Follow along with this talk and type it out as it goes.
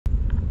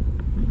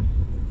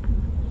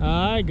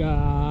Hi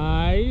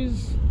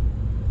guys,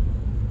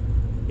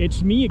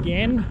 it's me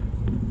again,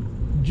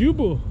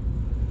 Jooboo,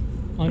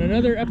 on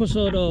another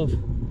episode of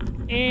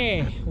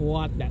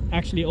What Dat.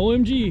 Actually,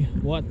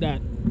 OMG What Dat.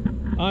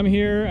 I'm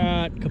here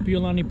at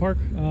Kapiolani Park.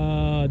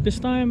 This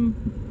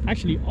time,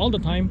 actually all the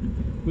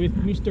time, with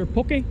Mr.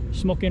 Poke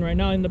smoking right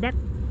now in the back.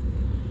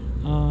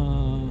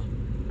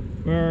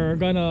 We're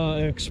gonna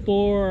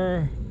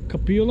explore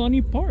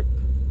Kapiolani Park.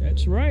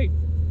 That's right.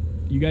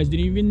 You guys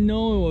didn't even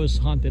know it was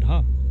haunted,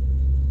 huh?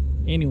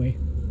 Anyway,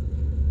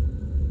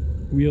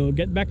 we'll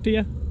get back to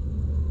you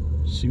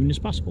as soon as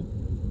possible.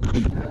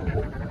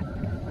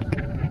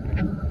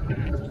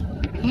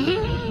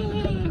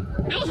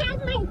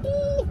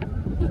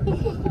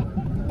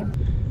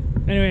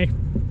 Anyway,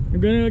 we're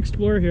gonna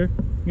explore here.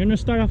 We're gonna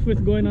start off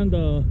with going on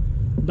the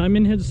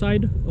Diamond Head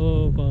side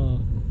of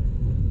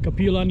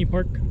Kapiolani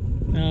Park.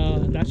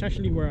 That's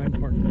actually where I'm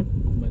parked.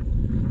 But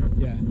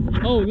yeah.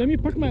 Oh, let me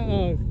park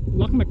my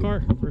lock my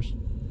car first.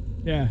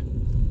 Yeah.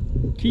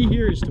 Key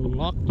here is to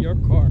lock your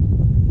car.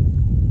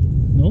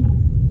 No?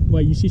 Why,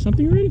 you see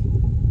something already?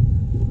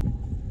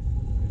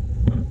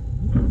 Look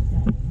at that.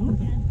 Oh my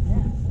god.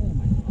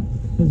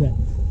 What's that?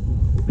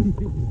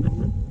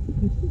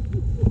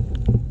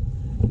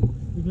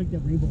 Looks like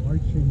that rainbow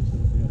arch and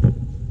stuff.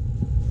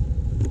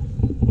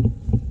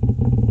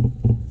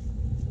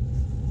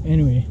 Yeah.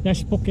 Anyway,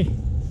 that's Poke.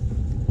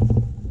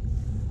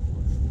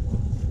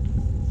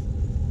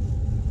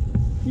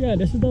 Yeah,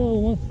 this is the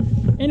one.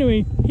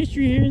 Anyway,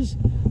 history here is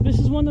this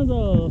is one of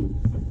the,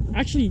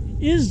 actually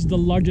is the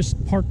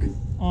largest park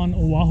on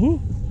Oahu.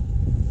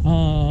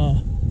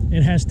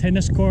 It has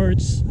tennis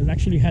courts. It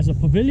actually has a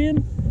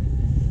pavilion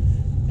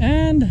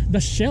and the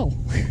shell.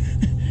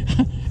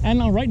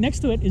 And right next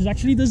to it is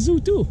actually the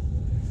zoo too.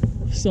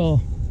 So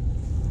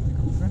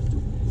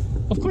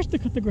of course they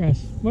cut the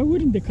grass. Why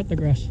wouldn't they cut the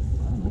grass?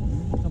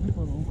 Some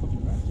people don't cut the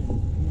grass.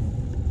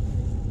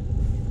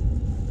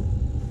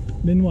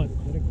 Then what?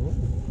 Let it grow.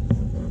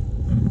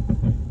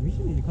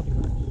 Recently they cut the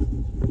grass.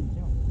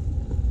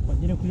 But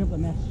they don't clean up the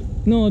mess.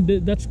 No,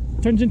 that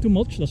turns into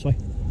mulch, that's why.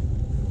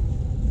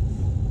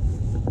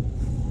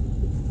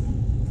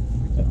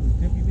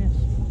 Dirty mess.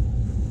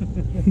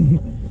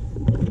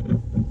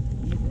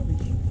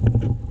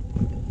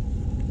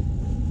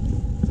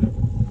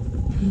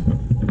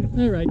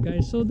 Alright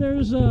guys, so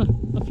there's a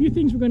few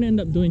things we're going to end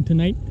up doing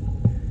tonight.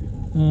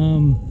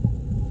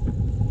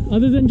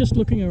 Other than just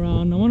looking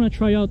around, I want to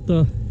try out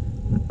a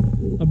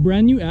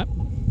brand new app.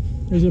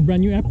 There's a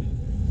brand new app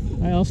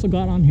I also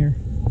got on here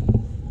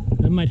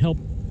that might help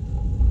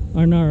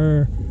on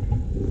our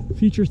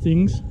future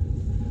things.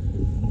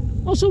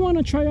 Also want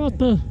to try out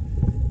the,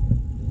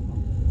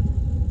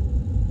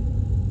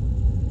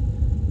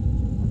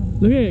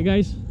 look at it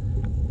guys,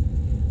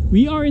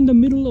 we are in the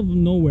middle of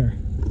nowhere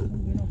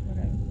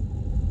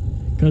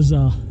because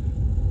I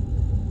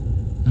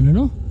don't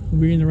know,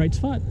 we're in the right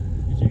spot.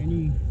 Is there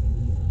any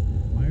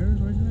wires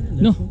or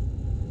anything? No,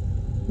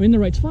 we're in the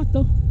right spot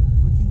though.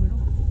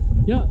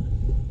 Yeah,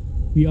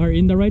 we are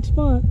in the right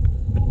spot.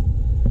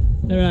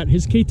 Alright,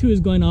 his K2 is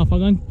going off. I'm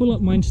going to pull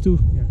up mine too.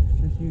 Yeah,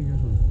 just see yours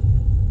one.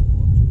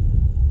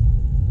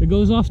 If it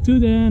goes off too,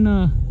 then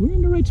we're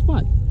in the right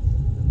spot.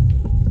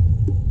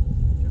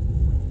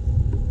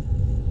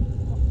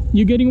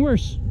 You're getting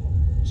worse.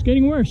 It's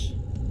getting worse.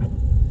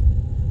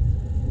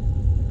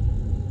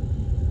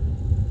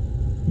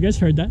 You guys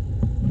heard that?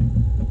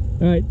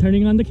 Alright,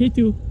 turning on the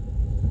K2.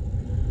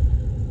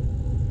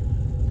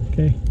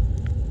 Okay.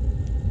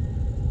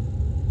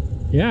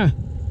 Yeah.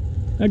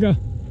 There you go.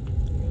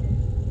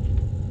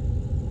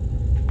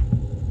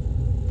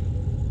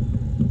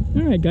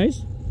 Alright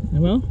guys,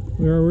 well,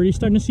 we're already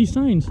starting to see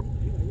signs.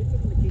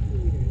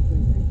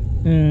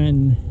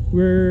 And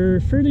we're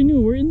fairly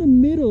new. We're in the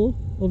middle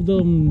of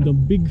the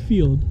big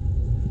field,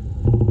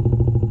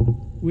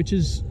 which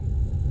is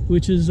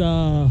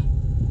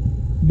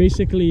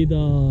basically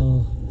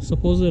the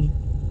supposed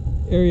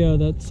area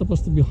that's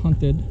supposed to be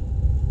haunted.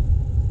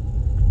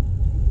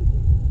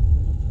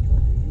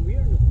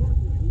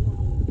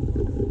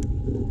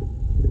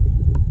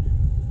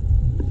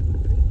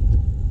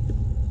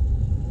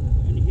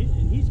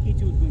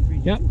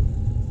 Yep. His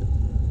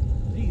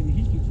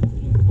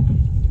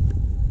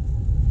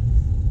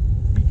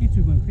K2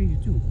 going crazy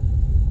too.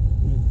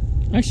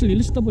 Actually,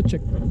 let's double check.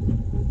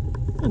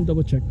 And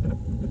double check.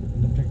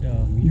 Double check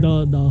the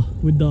meter? The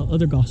with the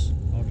other gauze.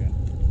 Okay.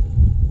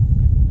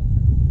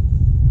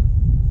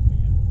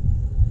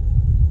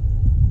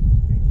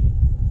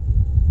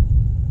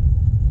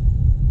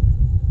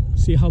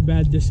 See how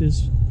bad this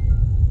is.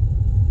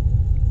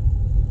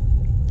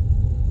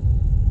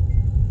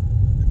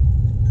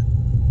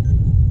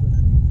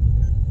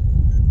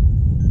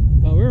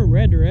 We're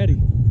red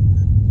already.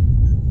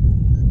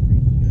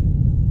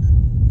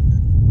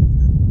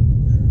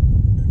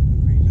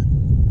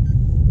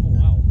 Oh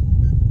wow.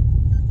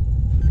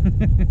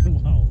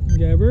 Wow.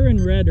 Yeah, we're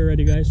in red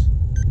already, guys.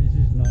 This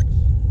is nuts.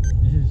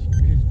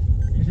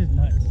 This is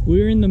nuts.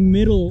 We're in the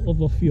middle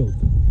of a field.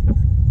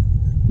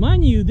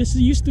 Mind you, this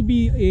used to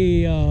be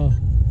a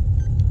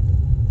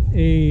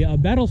a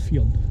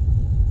battlefield. Oh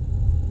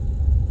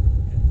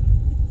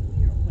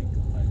my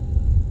god.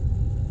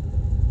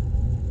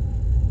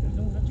 There's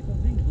no electrical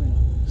things going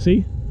on.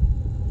 See?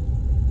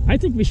 I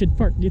think we should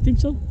park. Do you think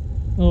so?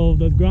 Oh,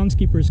 the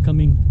groundskeeper's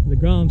coming. The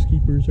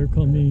groundskeepers are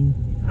coming.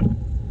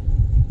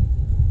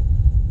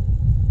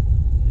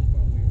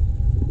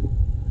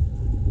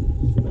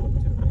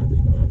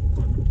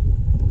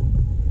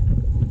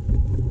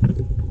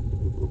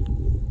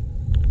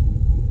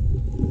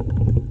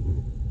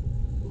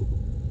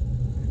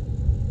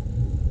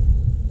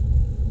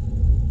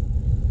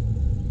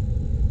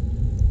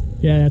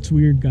 Yeah, that's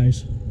weird,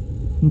 guys.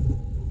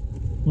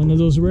 One of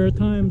those rare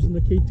times when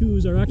the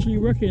K2s are actually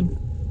working.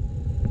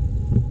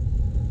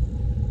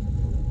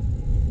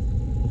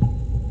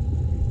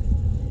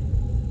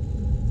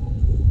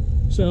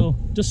 So,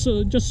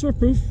 just for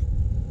proof,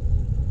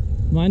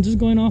 mine's is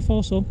going off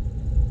also.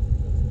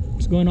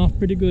 It's going off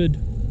pretty good.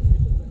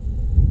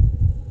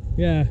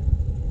 Yeah.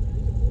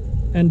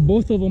 And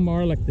both of them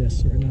are like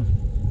this right now.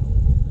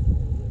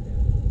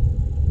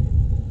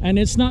 And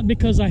it's not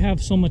because I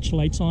have so much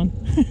lights on.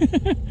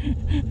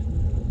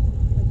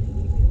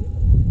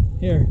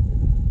 Here,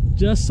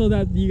 just so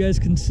that you guys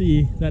can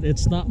see that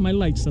it's not my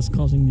lights that's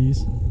causing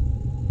these.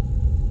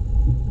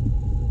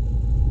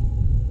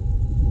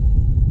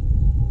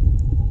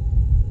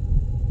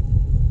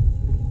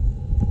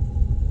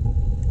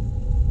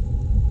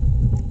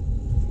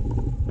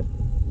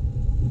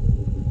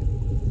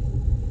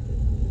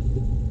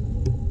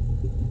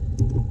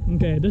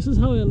 Okay, this is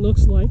how it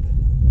looks like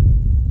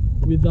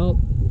without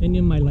any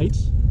of my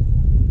lights.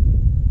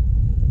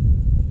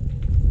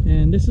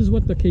 And this is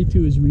what the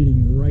K2 is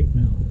reading right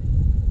now.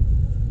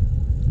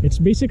 It's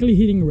basically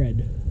hitting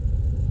red.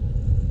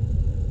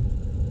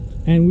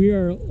 And we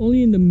are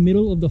only in the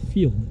middle of the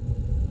field.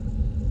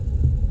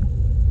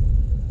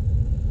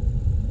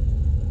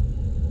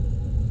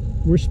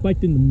 We're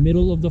spiked in the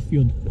middle of the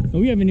field. And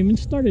we haven't even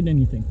started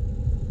anything.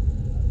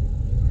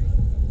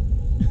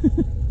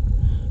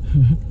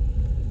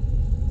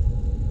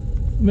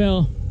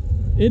 Well,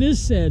 it is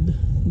said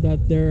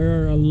that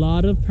there are a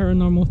lot of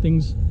paranormal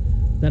things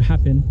that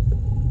happen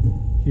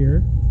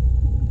here.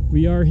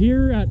 We are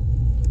here at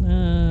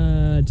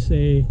I'd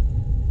say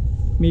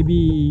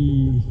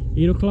maybe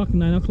 8 o'clock,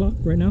 9 o'clock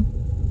right now,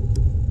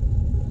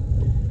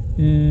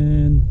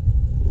 and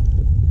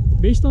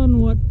based on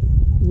what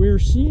we're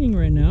seeing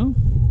right now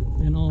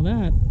and all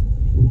that,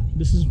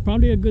 this is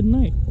probably a good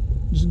night.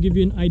 Just to give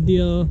you an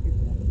idea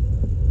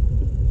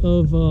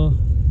of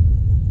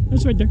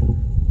that's right there.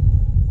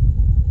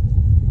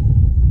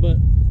 But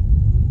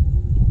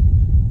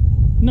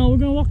no, we're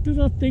gonna walk through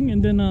the thing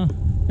and then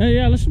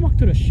yeah, let's walk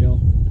to the shell,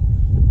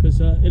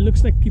 because it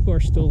looks like people are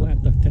still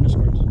at the tennis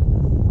courts.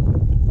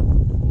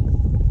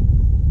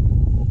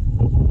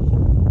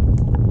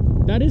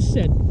 That is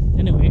said,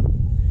 anyway,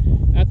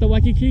 at the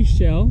Waikiki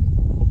shell,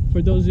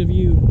 for those of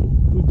you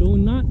who do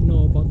not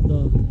know about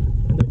the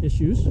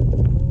issues,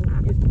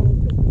 It's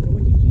called the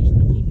Waikiki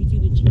Sneaky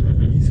Between the Cheeky.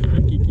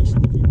 Waikiki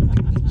Sneaky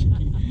Between the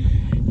Cheeky.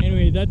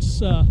 Anyway,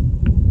 that's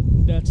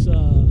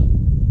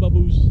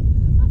Babu's.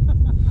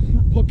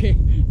 Okay,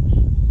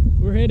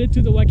 we're headed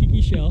to the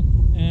Waikiki shell,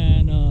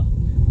 and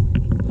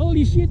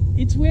holy shit,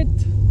 it's wet.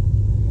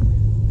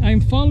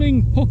 I'm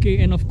following Poke,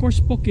 and of course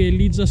Poke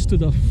leads us to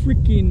the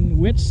freaking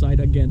wet side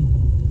again.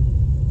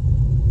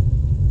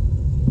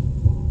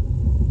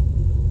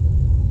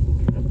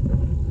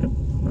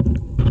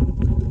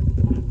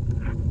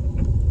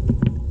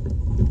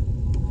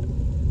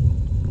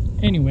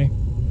 Anyway,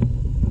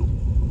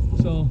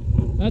 so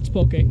that's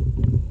Poke.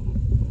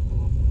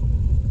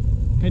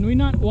 Can we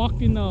not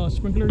walk in the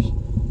sprinklers?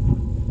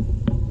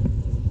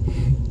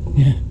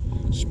 Yeah,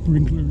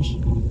 sprinklers.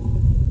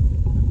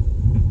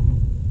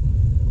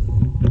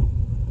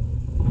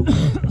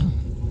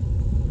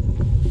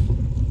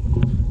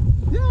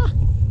 Yeah.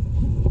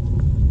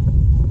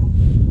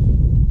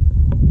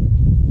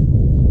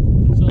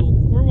 So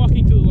we're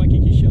walking to the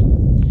Waikiki shell.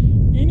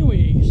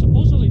 Anyway,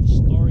 supposedly the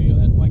story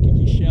at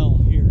Waikiki shell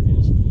here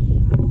is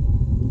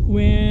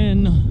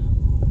when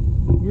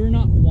we're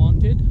not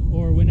wanted,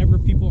 or whenever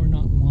people are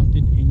not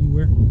wanted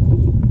anywhere,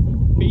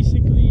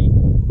 basically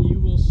you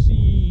will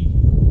see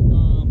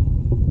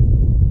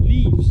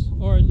leaves,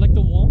 or like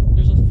the wall,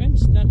 there's a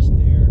fence that's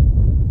there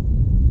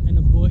and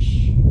a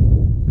bush.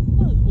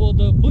 Well,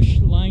 the bush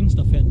lines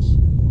the fence,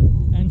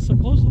 and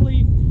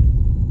supposedly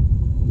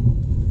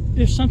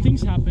if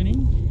something's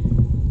happening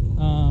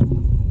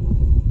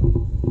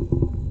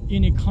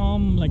in a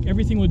calm, like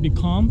everything would be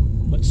calm,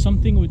 but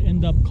something would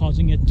end up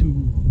causing it to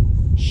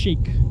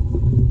shake,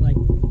 like,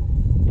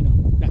 you know,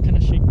 that kind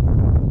of shake.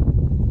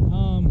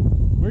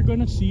 We're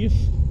gonna see if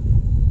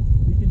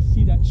we can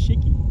see that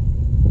shaking.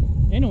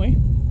 Anyway,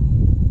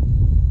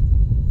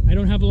 I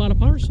don't have a lot of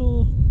power,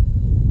 so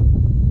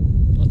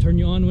I'll turn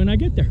you on when I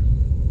get there.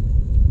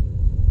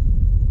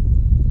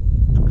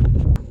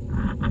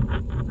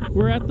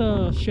 We're at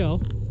the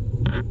shell,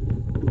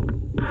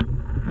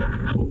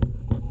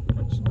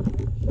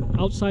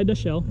 outside the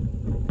shell,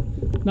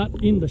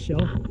 not in the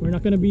shell. We're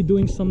not gonna be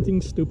doing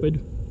something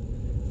stupid.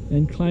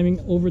 and climbing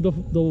over the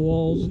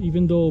walls,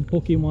 even though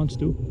Poke wants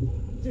to.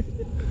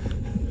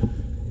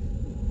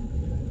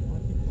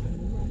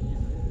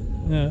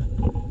 Yeah.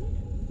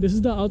 This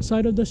is the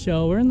outside of the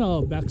shell. We're in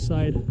the back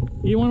side.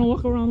 You want to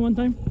walk around one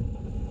time?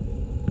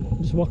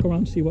 Just walk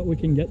around, see what we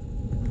can get.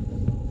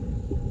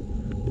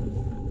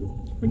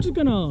 We're just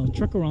gonna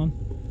truck around,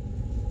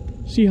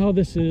 see how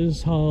this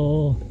is,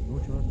 how... No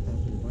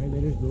trespassing.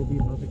 Violators will be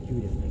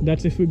prosecuted.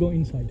 That's if we go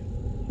inside.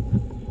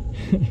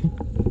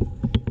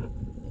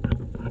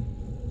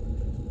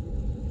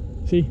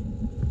 See?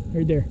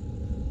 Right there.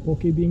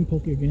 Poke being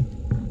Poke again.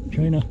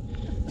 Trying to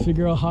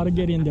figure out how to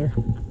get in there.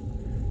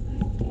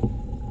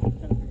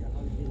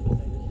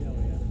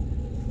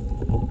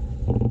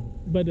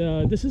 But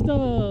this is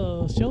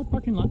the shell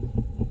parking lot.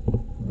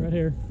 Right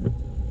here.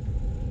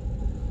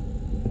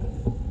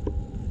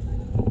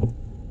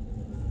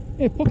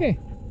 Hey, Poke!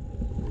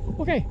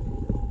 Poke!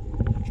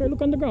 Try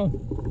look on the ground.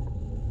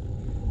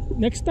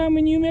 Next time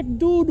when you make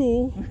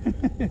doo-doo,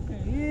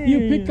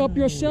 you pick up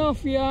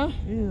yourself, yeah?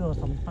 Ew,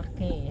 some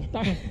take.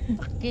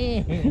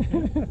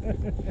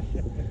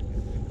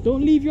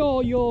 Don't leave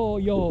your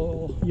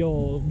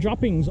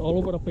droppings all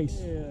over the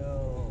place.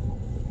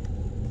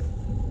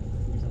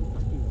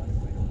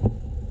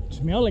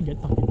 Smell like it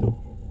talking too.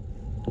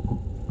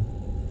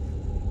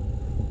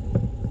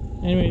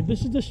 Anyway,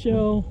 this is the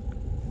shell.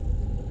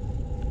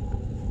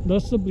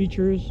 That's the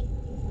bleachers.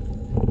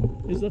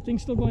 Is the thing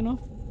still going off?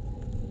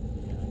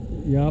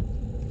 Yep.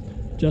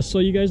 Just so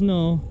you guys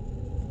know,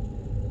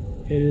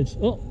 it is.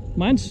 Oh,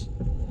 mine's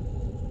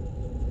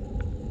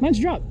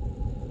dropped.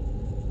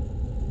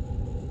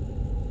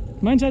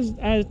 Mine's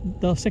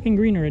at the second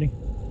green already.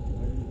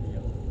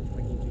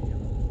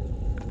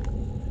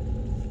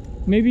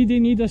 Maybe they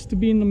need us to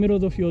be in the middle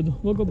of the field.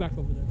 We'll go back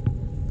over there.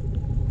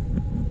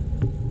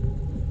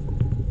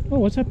 Oh,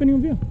 what's happening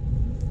over here?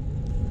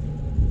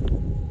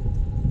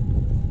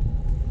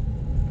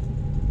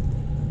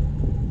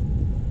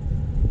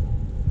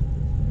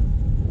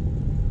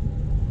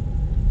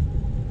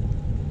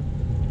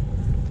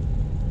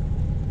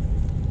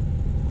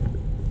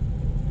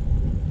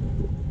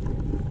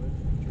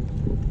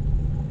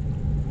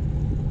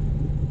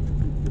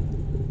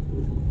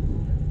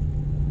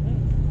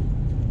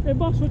 Hey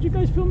boss, what you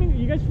guys filming?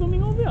 You guys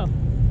filming over here?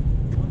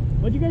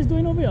 What you guys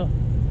doing over here?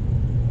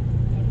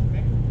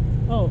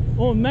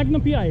 Oh,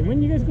 Magnum PI.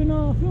 When you guys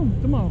gonna film?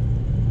 Tomorrow?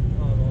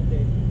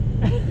 Okay.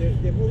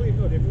 They're moving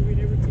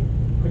everything.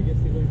 I guess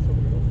they're going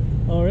somewhere else.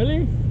 Oh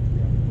really?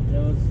 Yeah.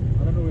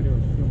 I don't know where they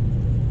were filming.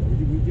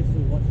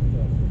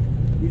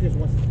 We just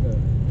watched the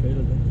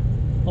trailer then.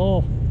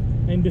 Oh,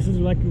 and this is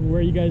like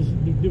where you guys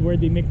where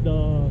they make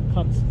the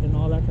cuts and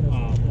all that kind of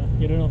stuff. Yeah,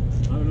 you don't know.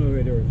 I don't know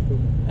where they were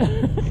filming.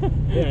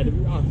 Yeah,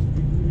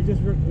 we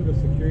just worked with the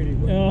security.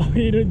 Oh,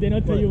 they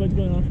don't tell you what's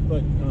going on.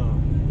 But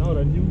now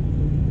the new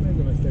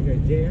guy,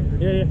 Jay.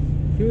 Yeah.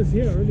 He was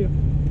here earlier.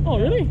 Oh,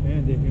 really?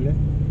 And then he left.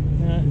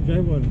 Yeah. The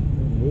drive on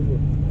over.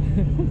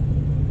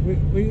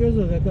 We guys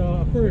was at the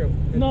aquarium.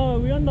 No,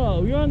 we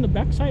were on the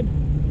back side,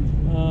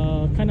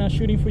 kind of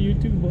shooting for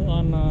YouTube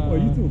on.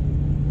 YouTube.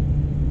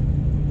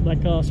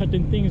 Like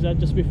certain things that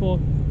just before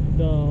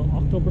the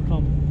October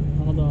come,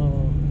 all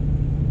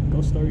the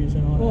ghost stories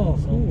and all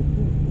that. So. Cool.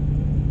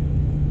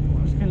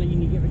 It's kind of like you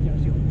need to get rid of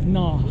yourself.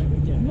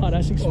 No,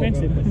 that's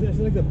expensive. It's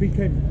like the big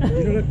kind.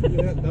 You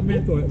know that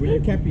mentor when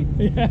you're camping.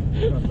 Yeah.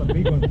 That's the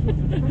big one.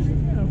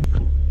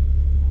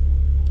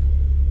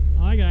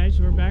 Hi guys,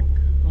 we're back.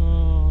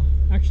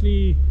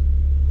 Actually,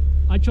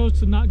 I chose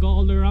to not go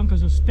all the way around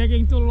because it's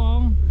taking too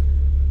long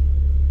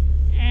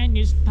and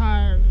it's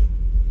tired.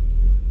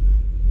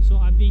 So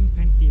I'm being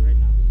panty right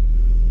now.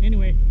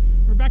 Anyway,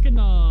 we're back in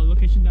the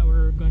location that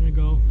we're gonna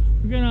go.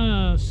 We're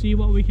gonna see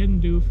what we can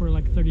do for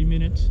like 30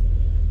 minutes.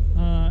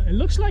 It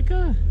looks like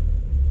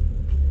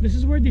this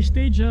is where they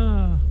stage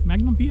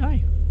Magnum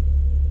PI.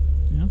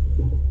 Yeah,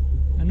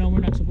 I know we're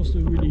not supposed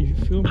to really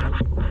film it.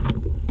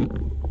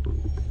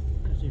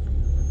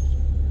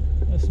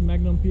 That's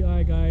Magnum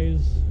PI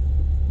guys.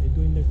 They're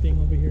doing their thing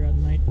over here at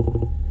night.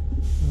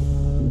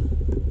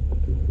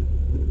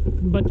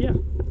 But yeah,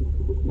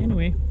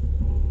 anyway,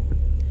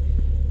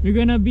 we're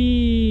gonna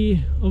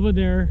be over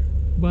there,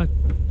 but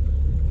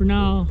for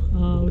now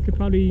we could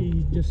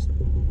probably just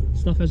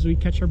stuff as we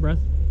catch our breath.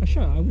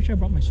 I wish I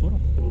brought my soda.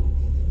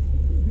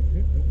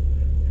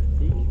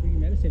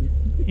 Medicine.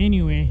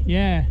 Anyway,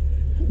 yeah,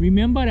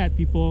 remember that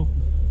people,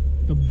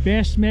 the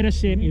best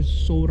medicine is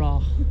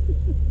soda.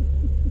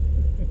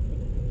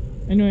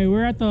 Anyway,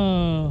 we're at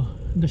the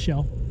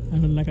shell,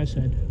 and like I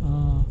said,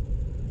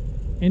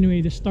 anyway,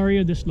 the story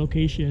of this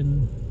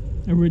location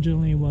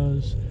originally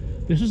was,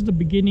 this is the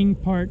beginning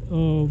part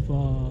of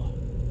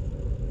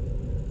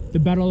the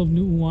Battle of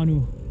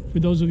Nu'uanu. For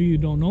those of you who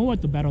don't know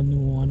what the Battle of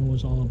Nu'uanu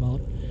was all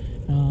about,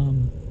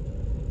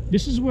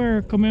 this is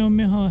where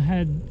Kamehameha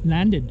had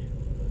landed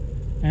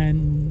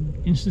and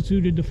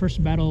instituted the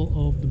first battle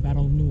of the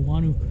Battle of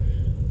Nu'uanu.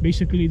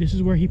 Basically, this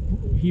is where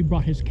he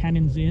brought his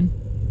cannons in.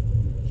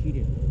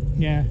 Cheated.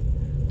 Yeah,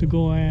 to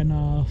go and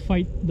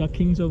fight the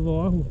kings of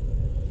Oahu.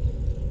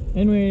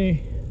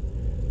 Anyway,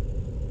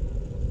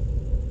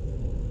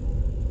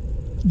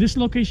 this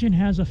location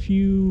has a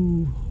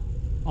few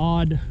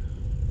odd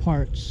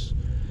parts.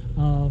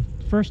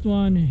 First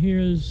one,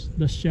 here's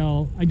the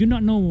shell. I do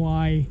not know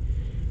why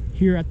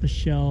here at the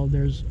shell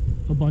there's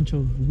a bunch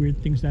of weird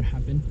things that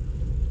happen,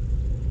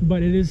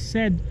 but it is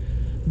said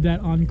that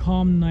on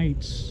calm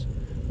nights,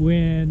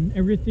 when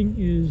everything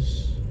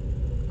is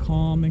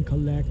calm and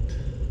collect,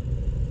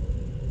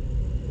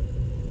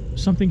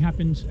 something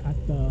happens at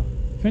the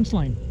fence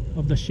line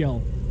of the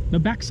shell, the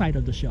back side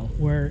of the shell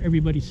where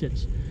everybody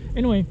sits.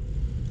 Anyway,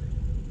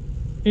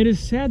 it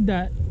is said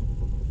that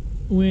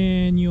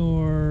when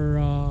you're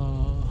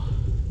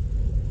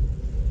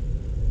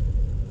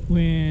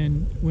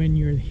when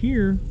you're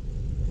here,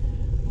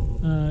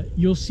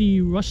 you'll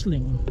see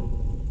rustling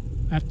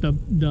at the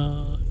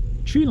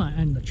tree line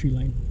and the tree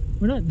line,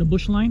 the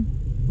bush line,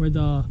 where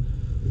the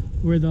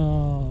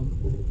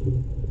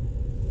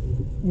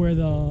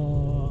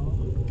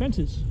fence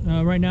is.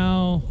 Right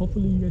now,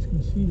 hopefully you guys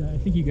can see that. I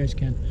think you guys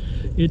can.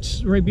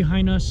 It's right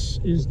behind us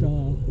is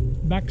the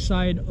back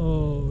side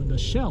of the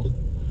shell.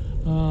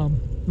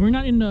 We're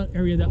not in the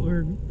area that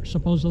we're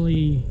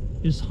supposedly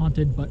is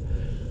haunted, but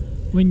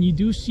when you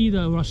do see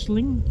the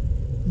rustling,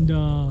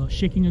 the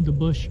shaking of the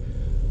bush,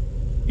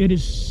 it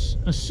is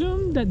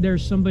assumed that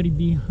there's somebody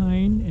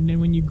behind, and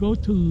then when you go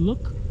to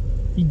look,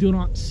 you do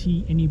not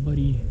see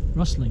anybody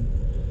rustling.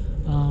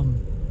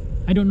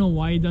 I don't know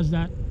why it does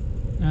that.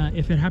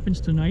 If it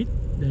happens tonight,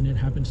 then it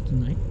happens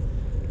tonight.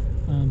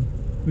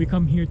 We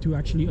come here to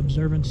actually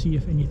observe and see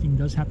if anything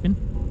does happen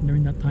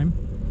during that time.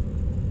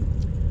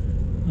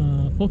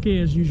 Poke,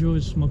 as usual,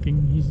 is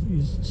smoking.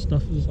 His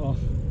stuff is off,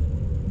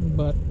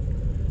 but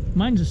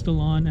mine's is still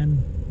on, and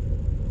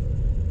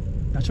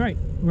that's right,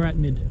 we're at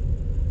mid.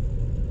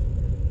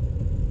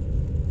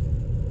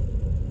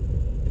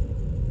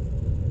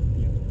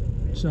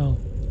 So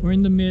we're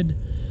in the mid.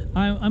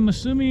 I'm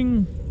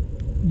assuming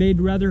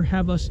they'd rather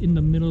have us in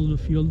the middle of the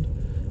field.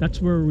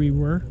 That's where we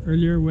were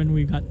earlier when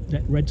we got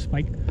that red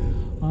spike.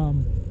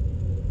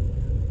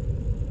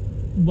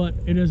 But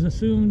it is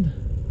assumed,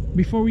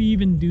 before we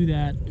even do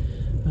that,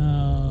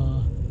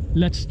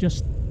 let's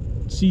just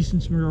see,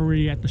 since we're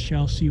already at the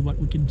shell, see what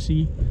we can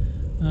see.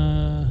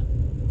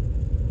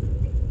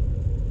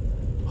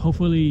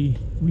 Hopefully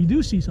we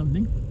do see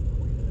something,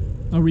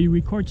 or we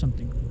record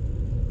something.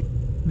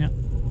 Yeah.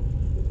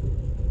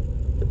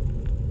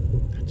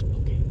 That's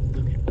Pokey.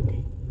 Look at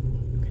Pokey.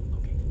 Look at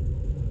Pokey.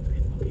 Look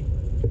at Pokey.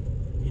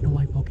 You know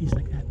why Pokey's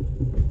like that?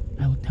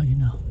 I will tell you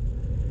now.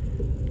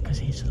 Because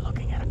he's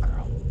looking at a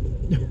girl.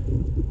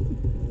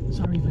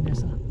 Sorry,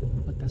 Vanessa,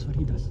 but that's what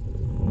he does.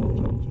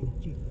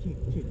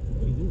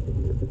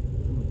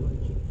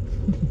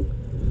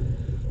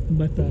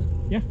 But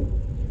yeah,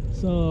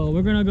 so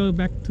we're gonna go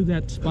back to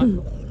that spot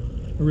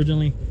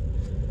originally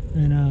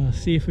and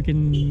see if we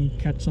can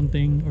catch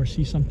something or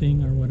see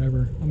something or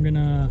whatever. I'm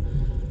gonna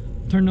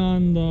turn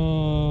on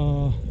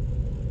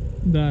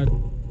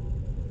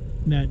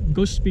that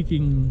ghost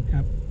speaking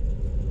app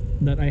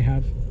that I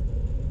have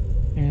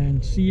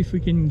and see if we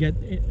can get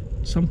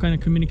some kind of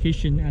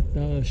communication at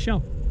the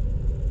shell.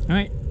 All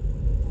right,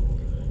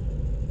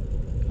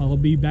 I'll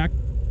be back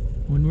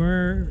when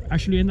we're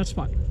actually in that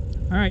spot.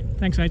 All right,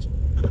 thanks guys.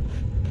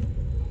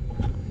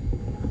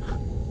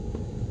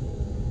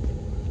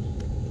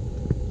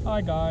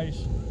 Hi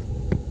guys,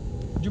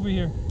 Jooboo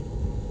here.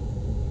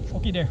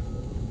 Okay, there.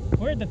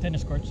 We're at the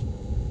tennis courts.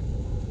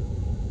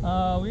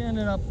 We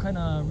ended up kind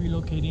of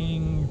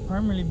relocating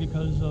primarily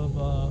because of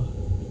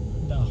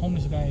the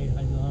homeless guy.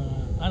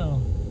 I don't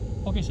know.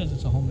 Okay, says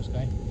it's a homeless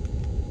guy.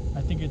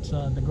 I think it's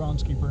the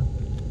groundskeeper,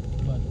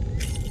 but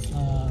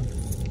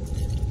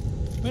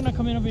we're not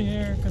coming over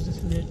here because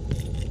it's lit.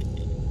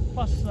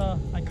 Plus,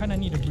 I kind of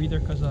need a breather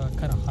because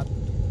kind of hot.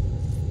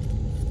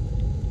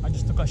 I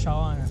just took a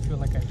shower and I feel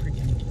like I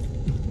freaking.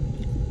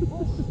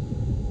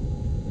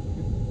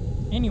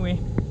 Anyway,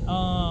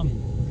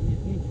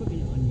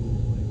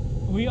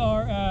 we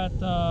are at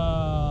the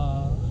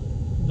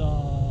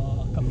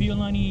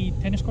Kapiolani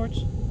tennis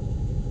courts.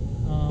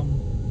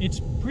 It's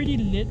pretty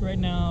lit right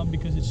now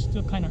because it's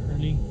still kind of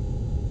early.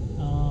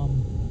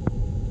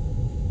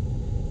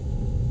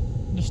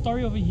 The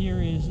story over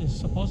here is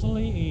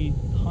supposedly a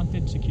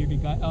haunted security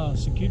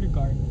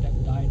guard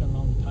that died a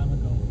long time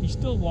ago. He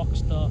still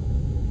walks the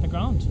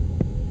grounds.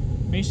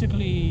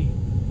 Basically,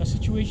 the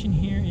situation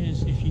here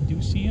is if you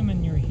do see him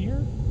and you're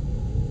here,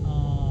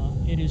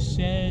 it is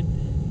said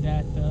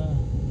that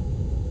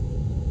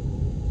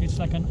it's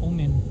like an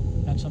omen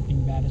that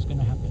something bad is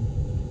gonna happen.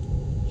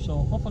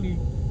 So hopefully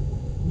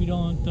we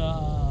don't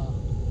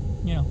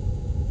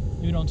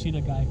we don't see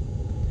the guy,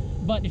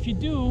 but if you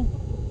do,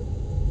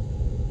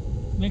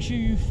 make sure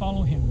you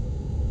follow him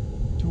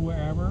to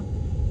wherever,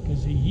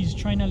 because he's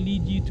trying to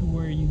lead you to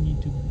where you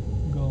need to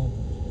go.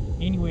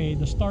 Anyway,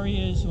 the story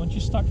is once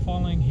you start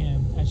following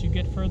him, as you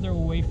get further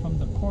away from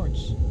the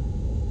courts,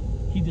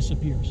 he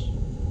disappears,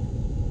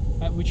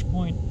 at which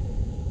point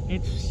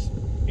it's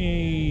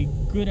a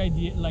good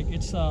idea, like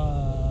it's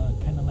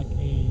kind of like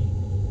a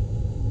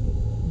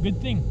good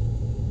thing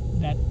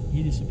that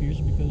he disappears,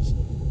 because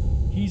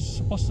he's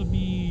supposed to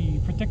be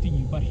protecting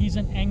you, but he's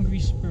an angry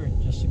spirit,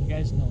 just so you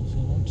guys know. So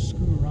don't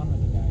screw around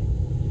with the guy.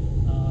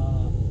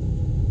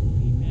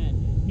 He mad.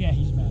 Yeah,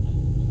 he's mad.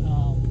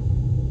 How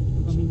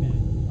come he mad?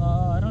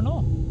 I don't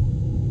know.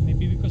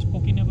 Maybe because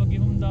Pokey never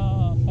gave him the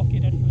Poke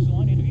that he was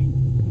wanting to eat.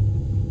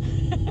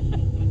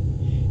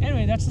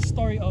 Anyway, that's the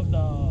story of the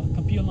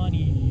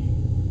Kapiolani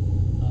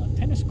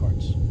tennis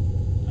courts.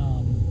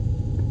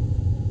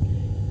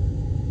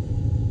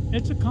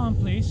 It's a calm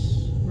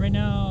place right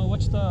now.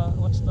 What's the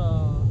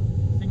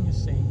thing is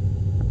saying?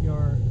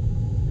 Your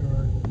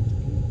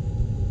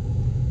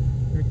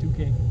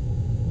 2K.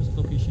 This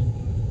location.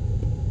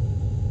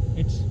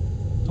 It's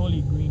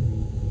totally green.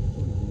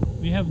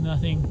 We have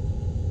nothing.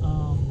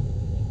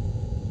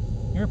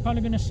 We're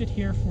probably gonna sit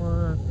here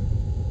for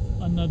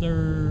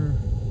another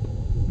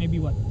maybe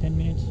what 10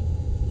 minutes.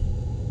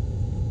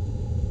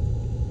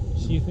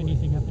 See if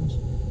anything happens.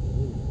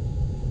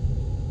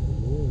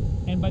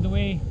 And by the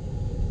way,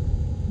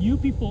 you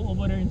people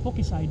over there in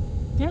Poke side,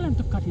 tell him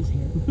to cut his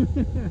hair.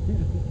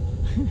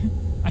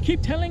 I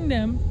keep telling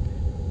them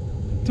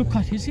to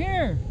cut his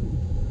hair,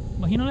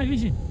 but he don't like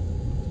listen.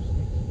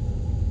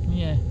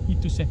 Yeah, he's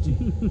too sexy.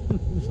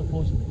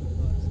 Supposedly.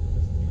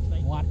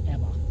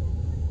 Whatever.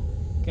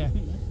 Okay.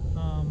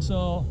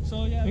 So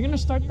yeah, we're gonna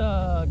start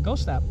the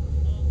Ghost app.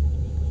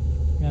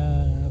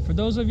 For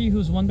those of you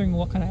who's wondering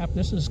what kind of app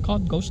this is,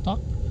 called Ghost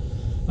Talk.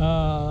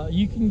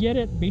 You can get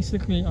it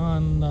basically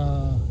on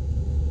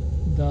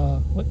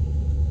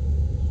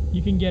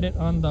you can get it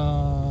on the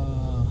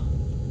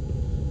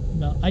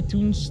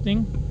iTunes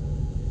thing.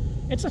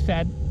 It's a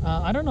fad.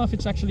 I don't know if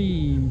it's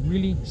actually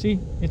really. See,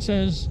 it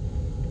says,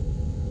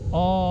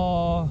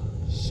 "Oh,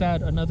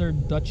 sad, another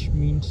Dutch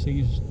meme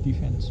saves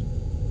defense."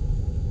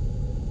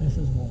 This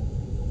is wall.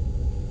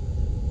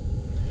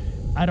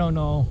 I don't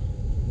know.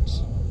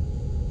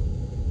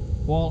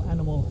 Wall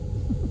animal.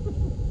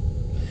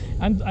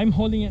 I'm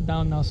holding it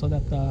down now so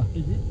that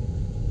Is it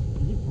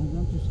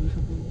programmed to say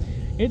something?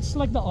 it's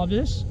like the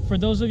Ovilus. For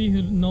those of you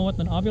who know what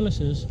an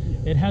Ovilus is,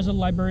 it has a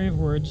library of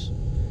words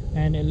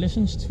and it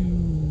listens to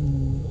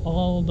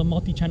all the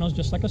multi-channels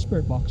just like a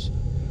spirit box.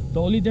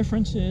 The only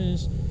difference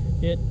is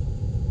it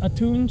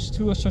attunes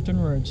to a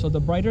certain word. So the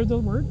brighter the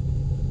word,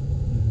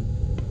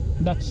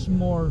 that's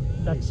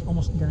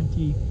almost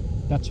guaranteed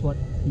that's what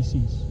he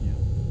sees. Yeah.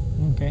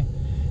 Okay.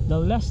 The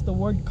less the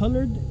word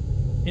colored,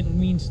 it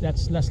means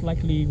that's less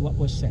likely what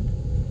was said.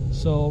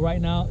 So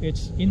right now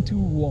it's into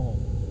wall.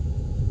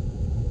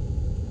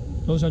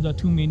 Those are the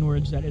two main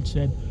words that it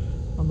said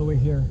on the way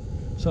here.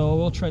 So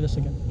we'll try this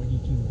again. What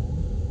did you want?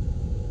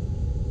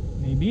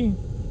 Maybe.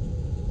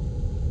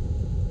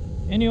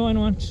 Anyone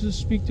wants to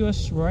speak to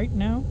us right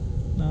now?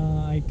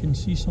 I can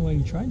see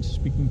somebody tried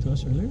speaking to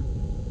us earlier.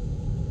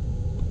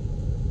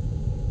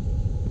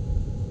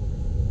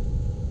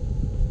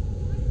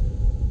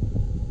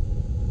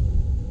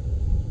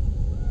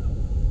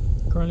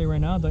 Currently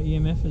right now the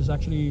EMF is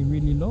actually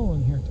really low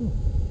in here too,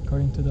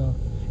 according to the,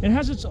 it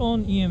has its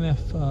own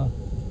EMF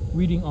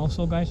reading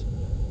also, guys.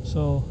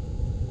 So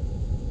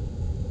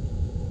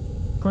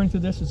according to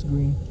this, it's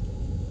green.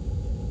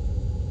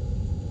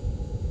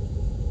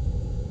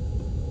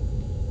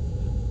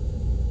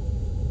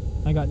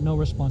 I got no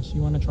response.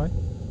 You want to try,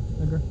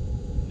 Edgar?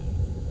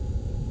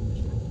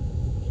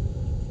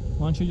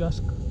 Why don't you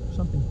ask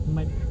something? He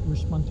might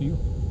respond to you.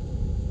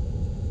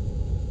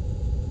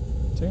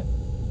 Say it.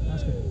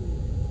 Ask it.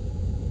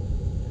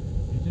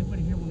 Does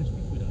anybody here want to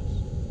speak with us?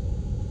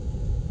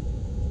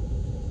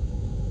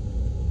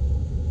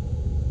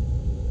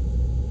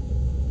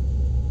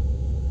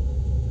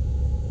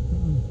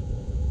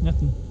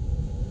 Nothing.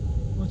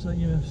 What's that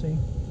EMF saying?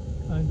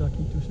 I'm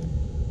Ducky to say.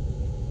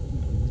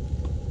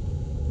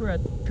 We're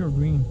at pure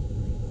green.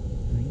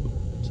 Green?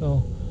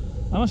 So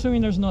I'm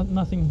assuming there's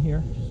nothing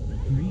here.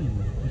 Just green.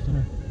 Just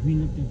a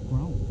green like the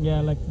ground. Yeah,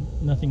 like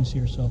nothing's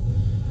here. So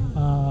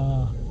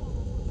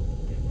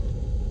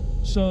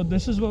so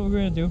this is what we're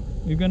gonna do.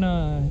 We're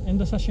gonna end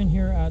the session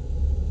here at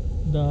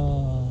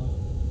the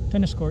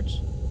tennis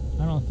courts.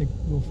 I don't think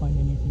we'll find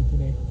anything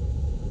today.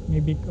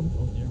 Maybe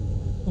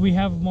we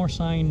have more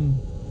sign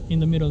in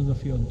the middle of the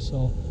field,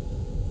 so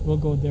we'll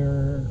go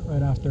there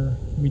right after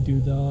we do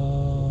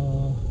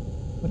the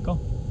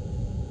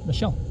the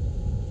shell.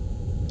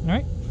 All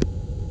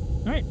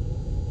right,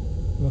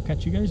 we'll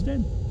catch you guys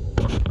then.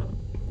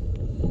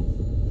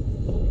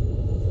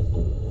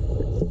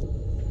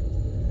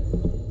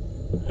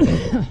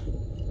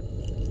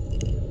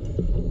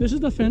 This is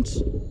the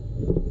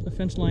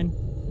fence line.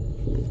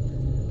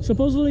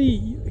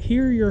 Supposedly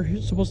here you're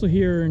supposed to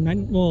hear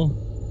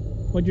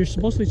what you're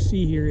supposed to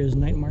see here is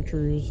night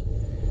marchers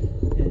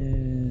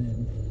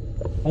and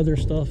other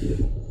stuff.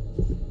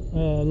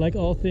 Like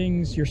all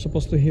things, you're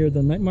supposed to hear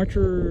the night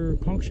marcher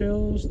conch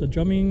shells, the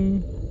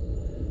drumming.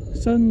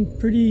 It's a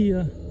pretty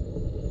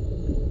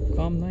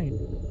calm night.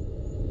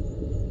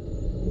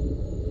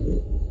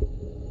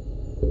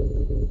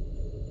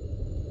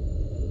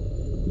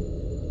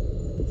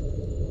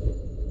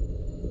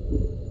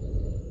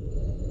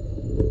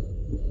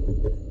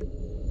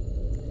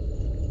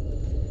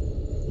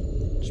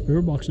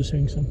 Spirit box is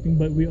saying something,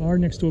 but we are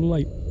next to a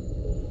light.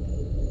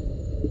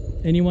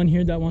 Anyone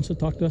here that wants to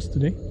talk to us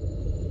today?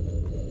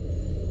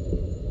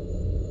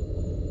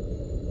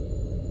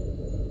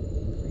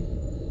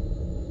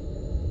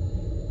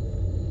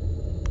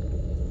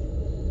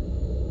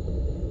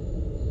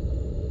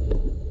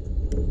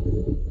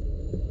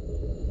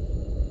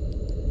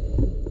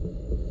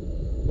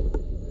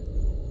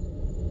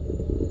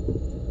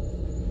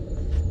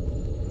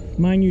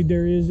 Mind you,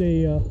 there is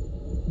a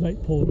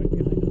light pole right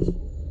behind us.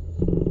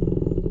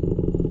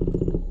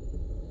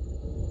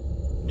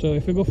 So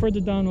if we go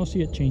further down, we'll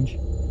see it change,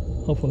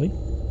 hopefully.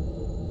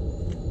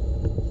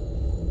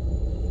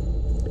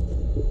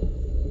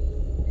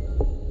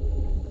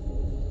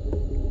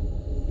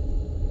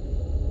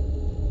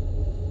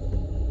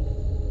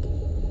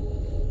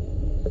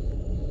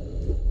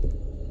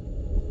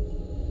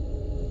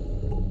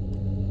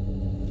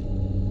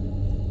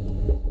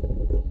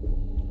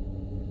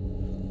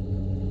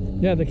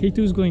 Yeah, the K2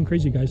 is going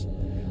crazy, guys.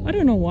 I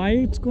don't know why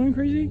it's going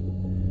crazy,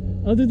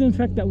 other than the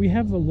fact that we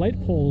have the light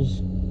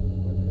poles.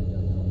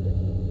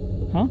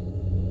 Huh?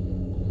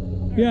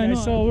 Yeah,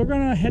 guys, so we're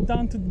gonna head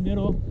down to the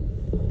middle.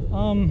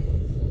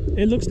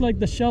 It looks like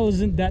the shell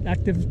isn't that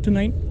active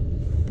tonight,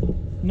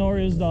 nor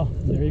is the,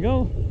 there you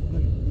go,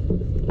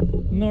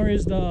 nor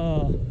is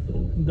the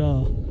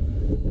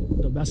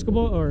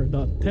basketball or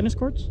the tennis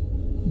courts.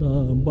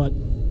 But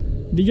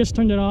they just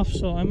turned it off,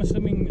 so I'm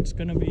assuming it's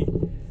gonna be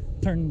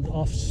turned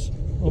off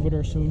over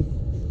there soon.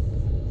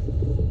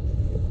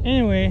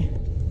 Anyway,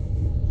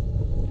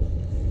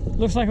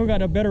 looks like we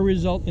got a better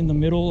result in the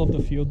middle of the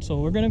field, so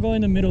we're gonna go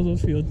in the middle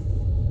of the field.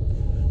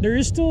 There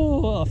is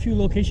still a few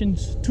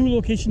locations, 2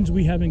 locations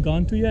we haven't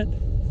gone to yet,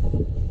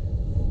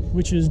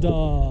 which is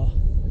the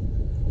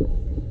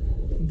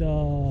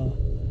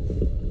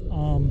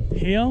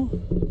hail,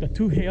 the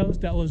 2 hails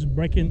that was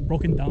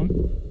broken down.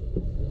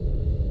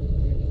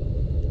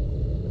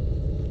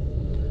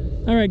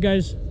 All right,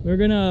 guys, we're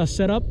gonna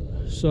set up,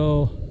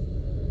 so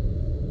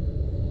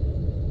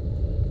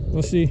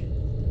we'll see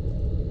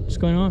what's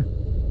going on.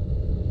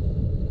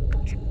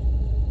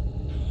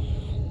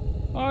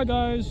 All right,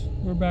 guys,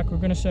 we're back. We're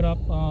gonna set up.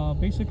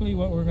 Basically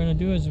what we're gonna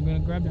do is we're gonna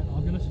grab that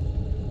Oculus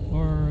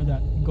or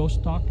that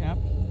Ghost Talk app,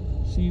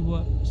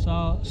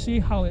 see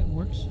how it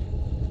works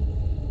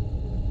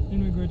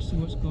in regards to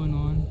what's going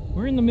on.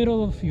 We're in the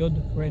middle of the field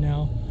right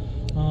now.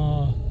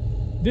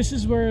 This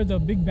is where the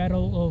big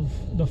battle of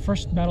the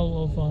first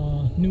battle of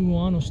New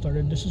Wano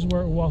started. This is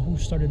where Oahu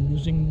started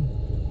losing.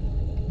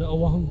 The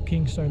Oahu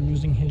king started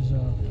losing his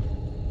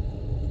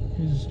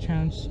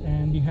chance,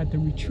 and he had to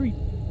retreat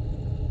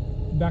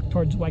back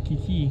towards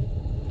Waikiki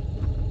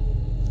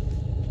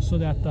so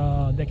that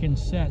they can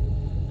set.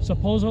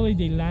 Supposedly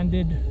they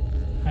landed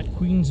at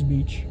Queens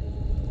Beach,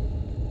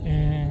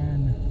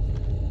 and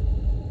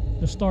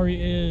the story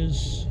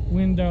is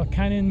when the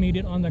cannon made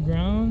it on the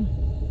ground,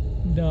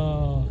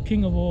 the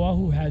king of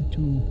Oahu had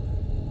to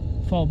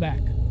fall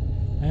back,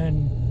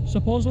 and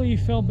supposedly he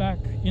fell back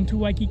into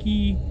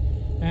Waikiki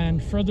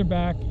and further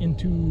back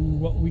into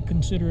what we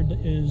considered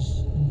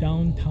is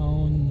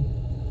downtown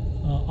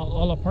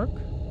Ala Park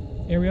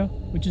area,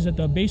 which is at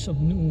the base of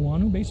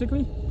Nu'uanu,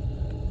 basically.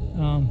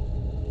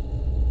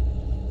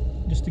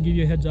 Just to give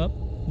you a heads up,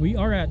 we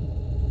are at,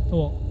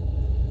 well,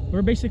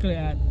 we're basically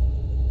at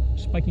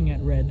spiking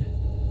at red.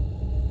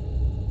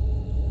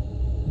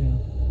 Yeah.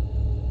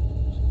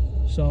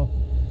 So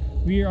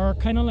we are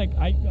kind of like,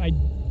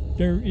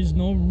 there is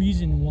no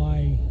reason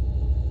why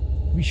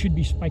we should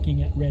be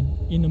spiking at red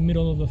in the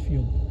middle of the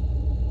field.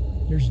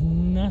 There's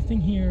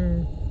nothing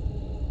here,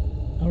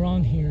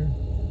 around here.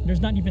 There's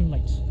not even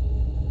lights.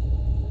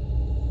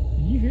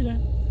 Did you hear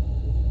that?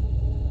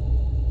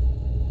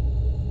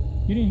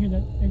 You didn't hear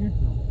that, Edgar?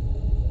 No.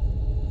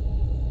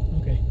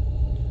 Okay.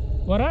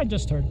 What I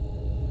just heard,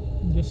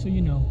 just so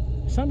you know,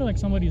 it sounded like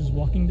somebody is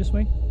walking this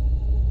way.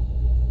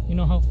 You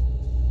know how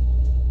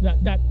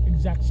that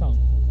exact sound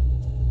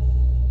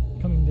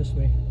coming this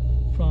way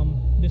from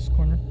this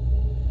corner.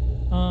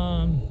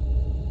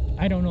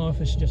 I don't know if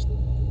it's just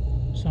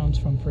sounds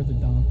from further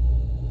down,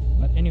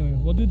 but anyway,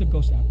 we'll do the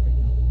Ghost app right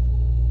now.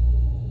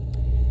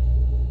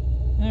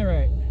 All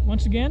right,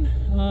 once again,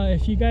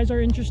 if you guys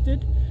are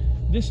interested,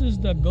 this is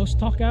the Ghost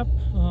Talk app.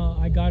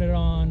 I got it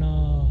on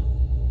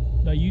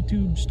the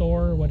YouTube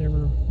store or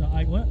whatever, the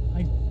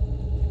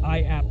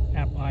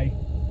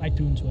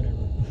iTunes, whatever.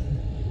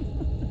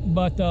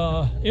 But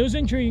it was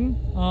intriguing.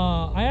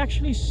 I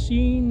actually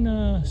seen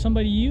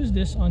somebody use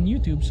this on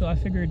YouTube, so I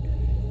figured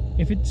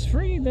if it's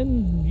free,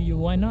 then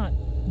why not?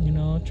 You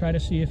know, try to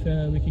see if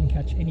we can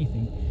catch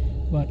anything.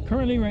 But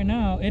currently right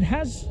now, it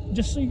has,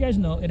 just so you guys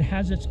know, it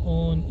has its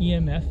own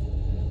EMF,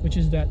 which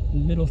is that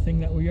little thing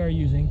that we are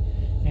using,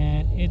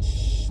 and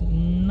it's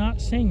not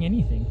saying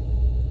anything.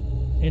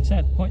 It's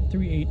at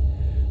 0.38,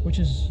 which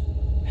is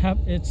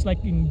it's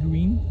like in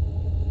green.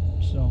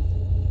 So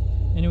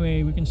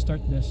anyway, we can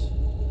start this.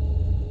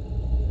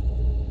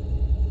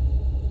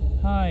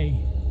 Hi,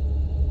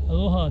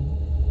 aloha.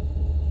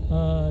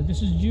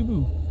 This is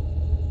Jooboo.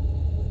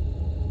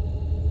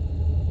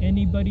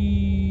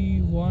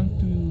 Anybody want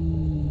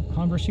to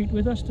conversate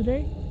with us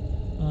today,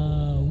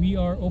 we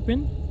are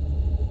open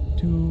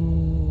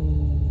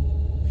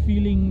to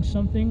feeling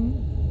something.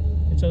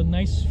 It's a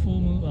nice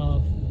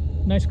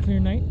nice clear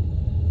night.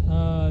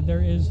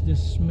 There is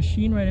this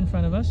machine right in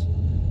front of us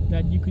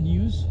that you could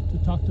use to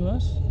talk to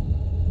us.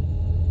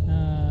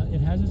 It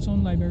has its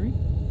own library,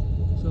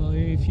 so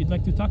if you'd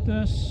like to talk to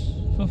us,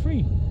 feel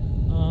free.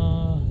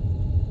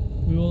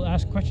 We will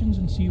ask questions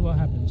and see what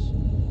happens.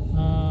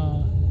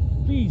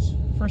 Please,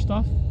 first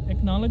off,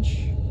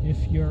 acknowledge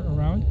if you're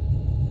around.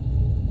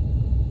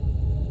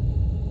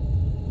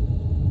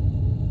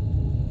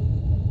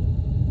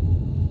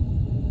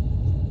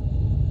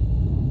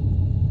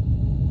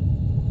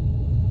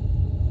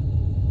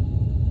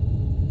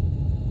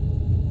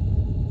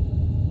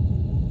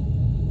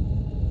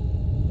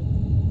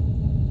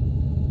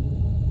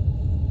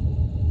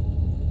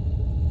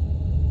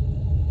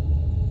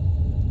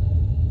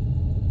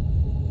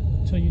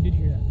 So you did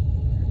hear that.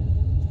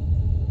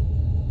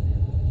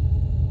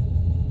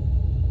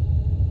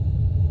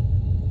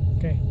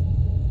 Okay.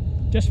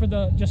 Just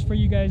for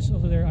you guys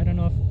over there, I don't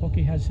know if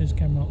Pokey has his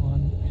camera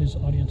on, his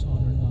audience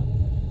on or not.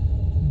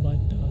 But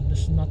this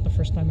is not the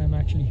first time I'm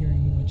actually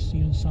hearing what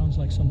sounds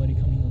like somebody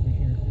coming over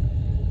here.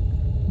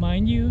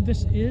 Mind you,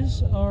 this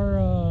is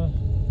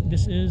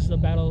the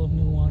Battle of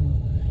Nuuanu.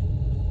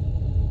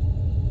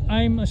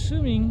 I'm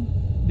assuming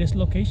this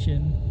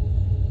location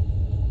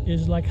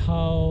is like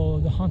how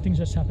the hauntings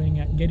that's happening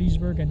at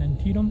Gettysburg and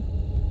Antietam,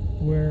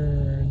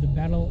 where the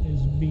battle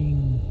is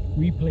being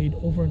replayed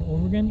over and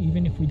over again.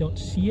 Even if we don't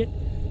see it,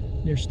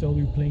 they're still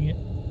replaying it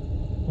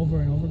over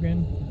and over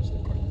again. That's the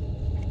car.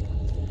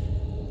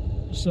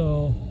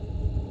 So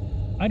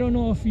I don't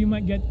know if you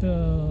might get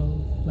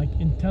like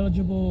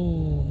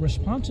intelligible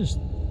responses,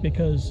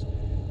 because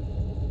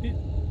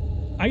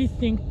I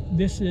think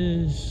this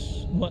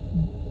is what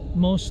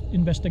most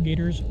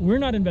investigators, we're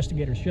not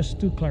investigators, just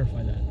to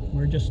clarify that,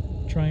 we're just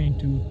trying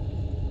to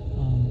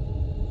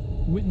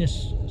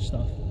witness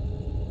stuff,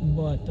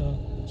 but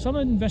some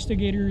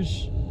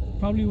investigators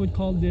probably would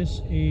call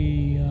this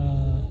a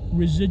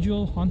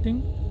residual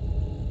haunting,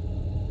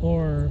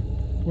 or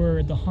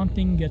where the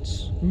haunting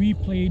gets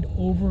replayed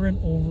over and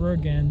over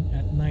again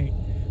at night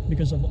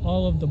because of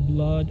all of the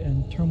blood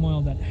and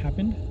turmoil that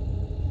happened.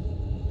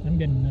 I'm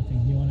getting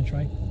nothing. You want to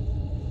try?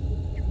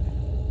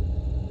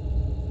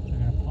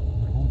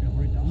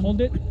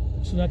 Hold it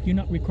so that you're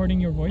not recording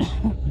your voice.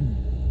 Does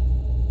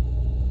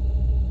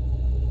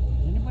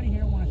anybody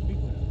here want to speak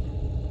with us?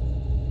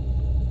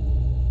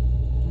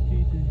 It's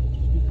okay to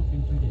speak up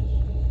into this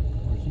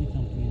or say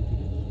something into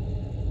this.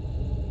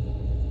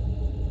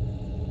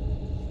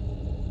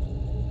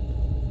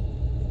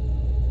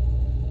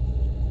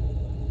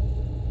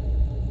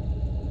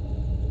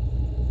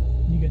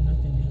 You get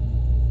nothing,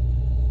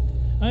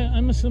 yeah.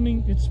 I'm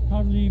assuming it's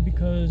probably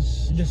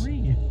because It's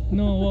free.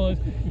 No, well,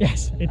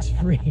 yes, it's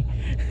free.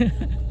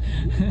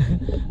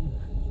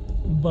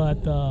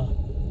 But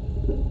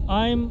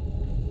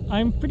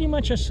I'm pretty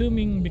much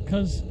assuming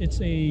because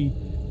it's a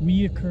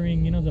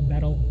reoccurring, you know, the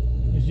battle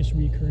is just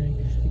reoccurring.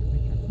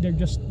 They're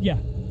just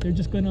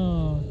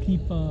gonna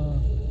keep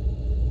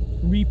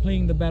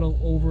replaying the battle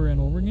over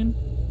and over again.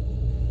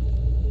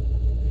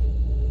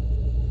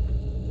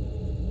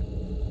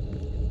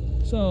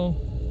 So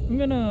I'm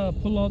gonna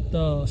pull out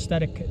the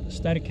static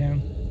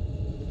cam,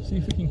 see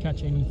if we can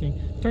catch anything.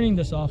 Turning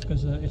this off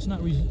because it's not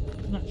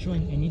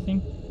showing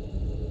anything.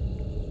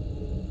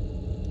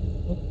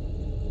 Oh.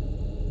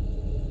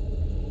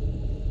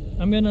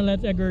 I'm gonna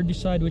let Edgar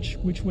decide which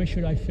way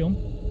should I film.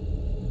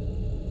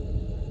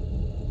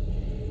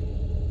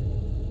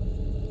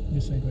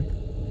 This side, right?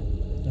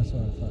 That's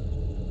what I thought.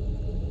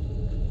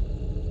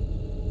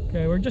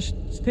 Okay, we're just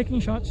taking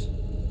shots.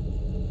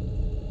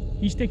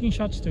 He's taking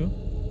shots too.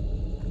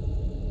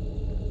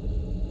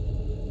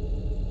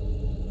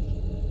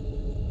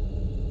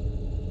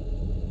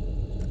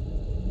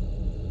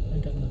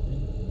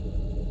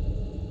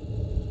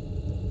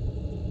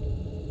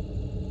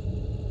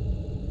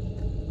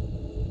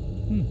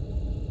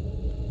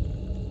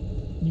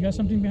 You got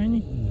something behind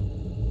me? No.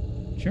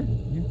 Sure?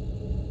 Yeah.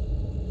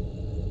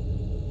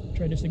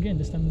 Try this again.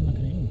 This time I'm not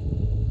gonna aim.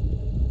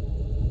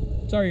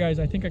 Sorry guys,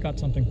 I think I got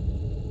something.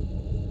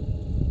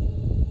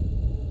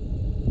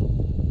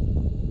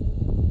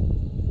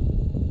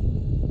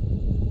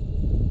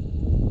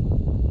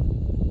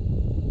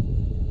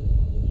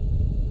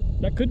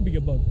 That could be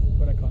a bug,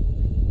 what I caught.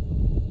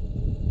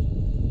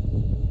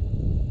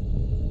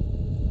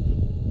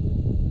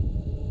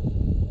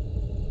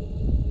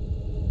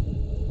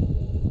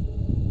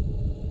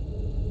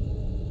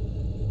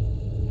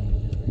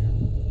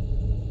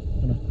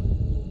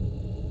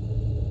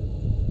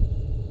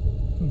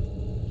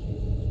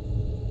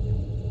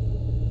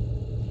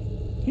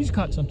 He's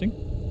caught something.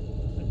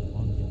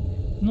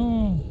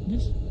 No,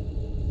 this?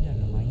 Yeah,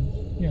 the lines.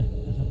 Yeah.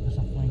 That's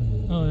a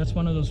flying. Oh, that's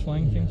one of those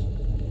flying things.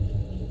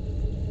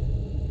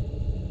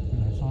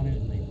 When I saw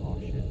it, like, oh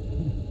shit.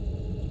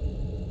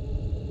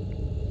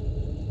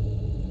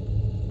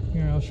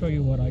 Here, I'll show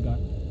you what I got.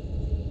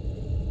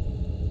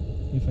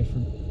 If I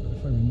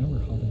if I remember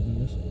how to do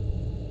this.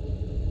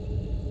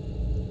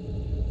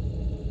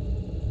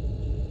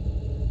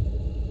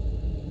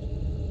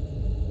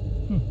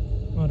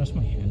 Oh, that's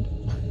my hand.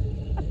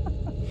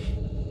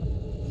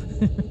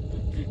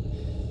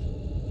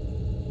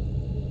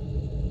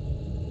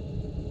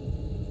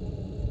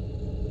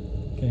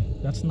 Okay,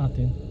 that's not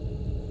in.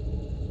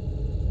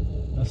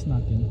 That's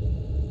not in.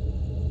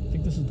 I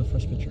think this is the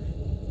first picture.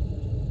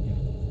 Yeah.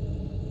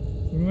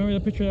 Remember the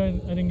picture I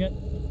didn't get?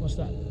 What's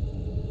that?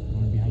 The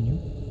one behind you?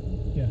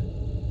 Yeah.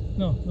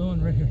 No, the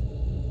one right here.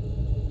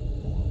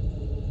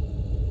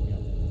 Yeah.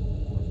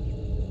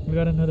 We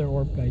got another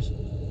orb, guys.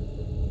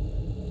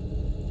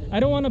 I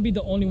don't want to be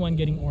the only one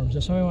getting orbs.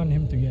 That's why I want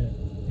him to get it.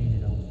 Fade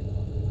it out.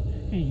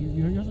 Hey,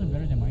 yours is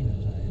better than mine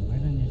is.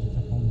 Mine is just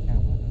a phone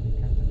camera that we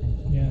capture things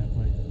from. Yeah.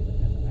 But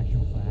that's an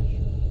actual flash.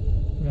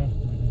 Yeah.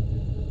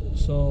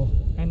 So,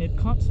 and it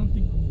caught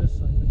something on this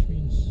side, which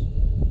means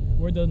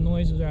where the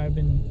noises that I've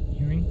been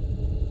hearing.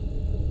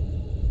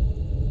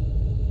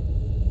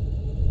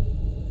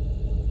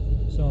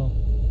 So,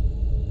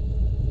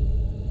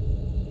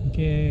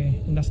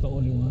 okay, and that's the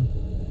only one.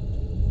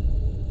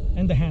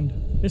 And the hand.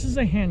 This is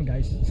a hand,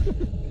 guys.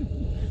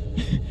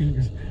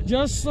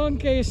 Just in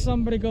case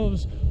somebody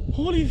goes,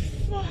 holy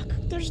fuck,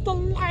 there's the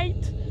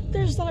light.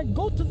 There's the light.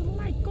 Go to the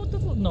light. Go to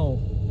the... No,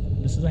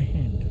 this is a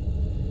hand.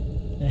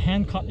 A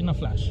hand caught in a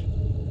flash.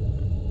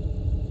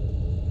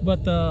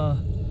 But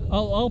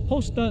I'll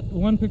post that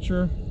one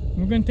picture.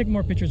 We're gonna take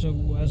more pictures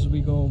as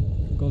we go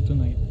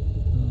tonight.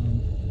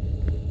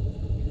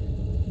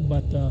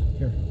 But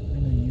here, I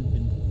know you've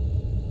been.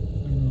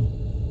 I don't know.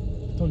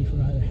 I totally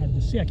forgot I had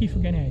this. See, I keep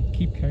forgetting. I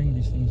keep carrying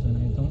these things and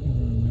I don't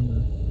even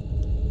remember.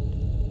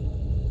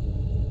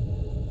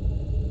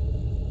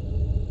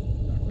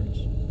 Backwards.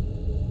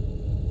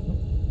 Nope,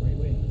 right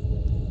way.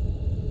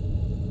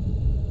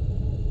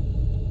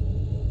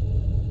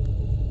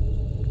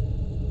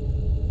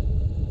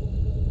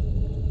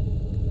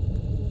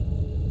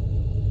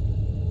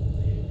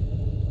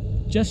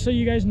 Just so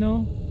you guys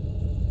know,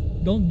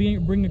 don't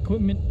bring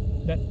equipment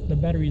that the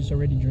battery is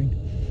already drained.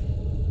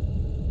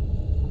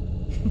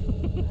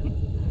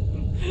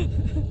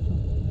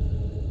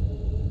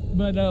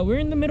 But we're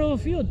in the middle of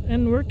the field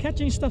and we're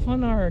catching stuff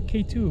on our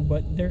K2,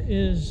 but there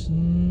is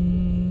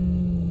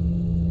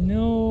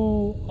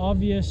no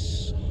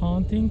obvious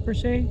haunting per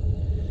se.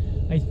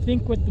 I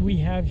think what we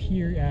have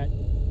here at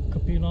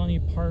Kapiolani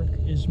Park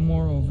is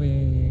more of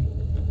a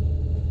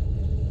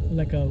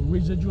like a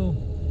residual.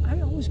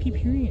 I always keep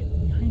hearing it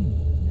behind me.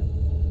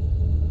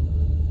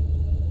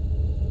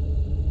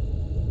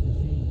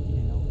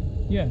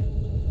 Yeah.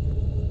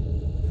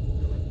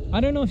 I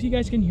don't know if you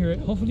guys can hear it.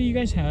 Hopefully you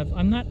guys have.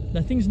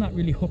 The thing's not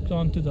really hooked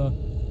onto the...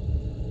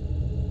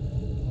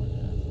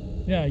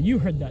 Yeah, you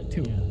heard that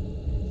too. Yeah.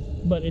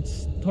 But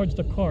it's towards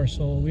the car,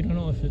 so we don't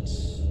know if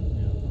it's...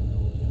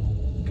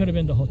 Yeah, could have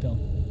been the hotel.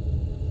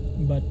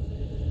 But,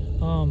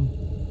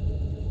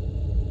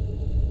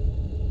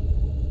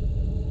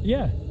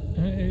 yeah,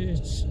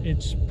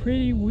 it's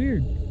pretty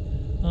weird.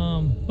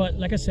 But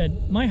like I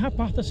said, my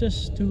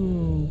hypothesis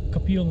to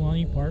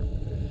Kapiolani Park,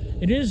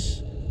 it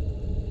is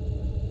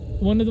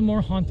one of the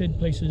more haunted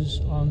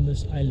places on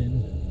this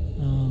island.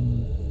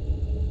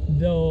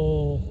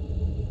 Though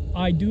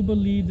I do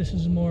believe this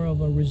is more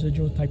of a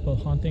residual type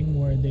of haunting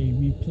where they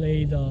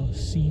replay the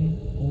scene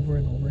over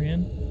and over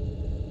again.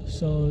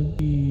 So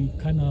be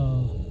kind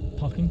of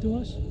talking to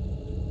us.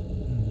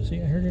 See,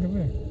 I heard it over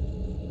there.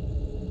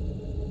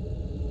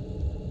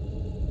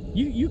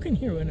 You can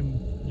hear it.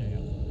 yeah.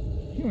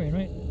 Hear it,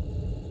 right?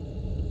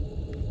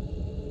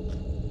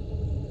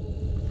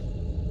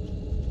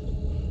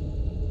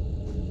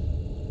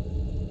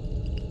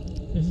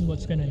 This is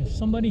what's gonna, if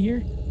somebody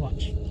here,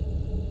 watch.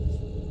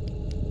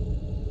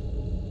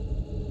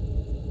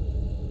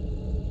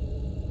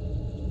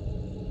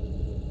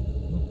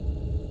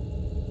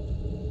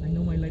 I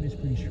know my light is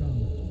pretty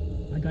strong.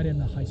 I got it in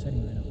the high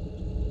setting right now.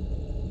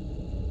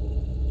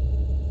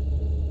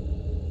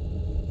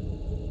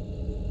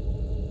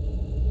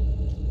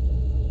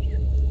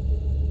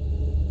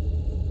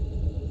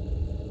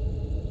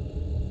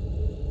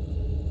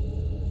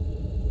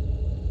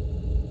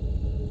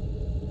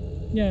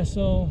 Yeah,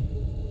 so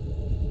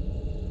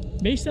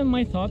based on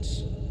my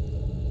thoughts,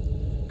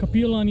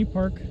 Kapiolani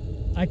Park,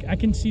 I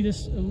can see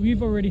this.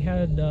 We've already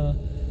had a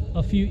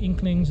few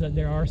inklings that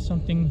there are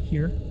something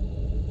here.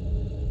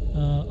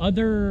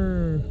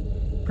 Other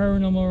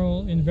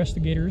paranormal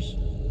investigators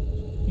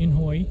in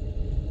Hawaii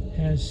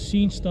has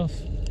seen stuff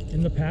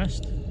in the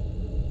past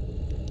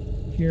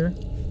here.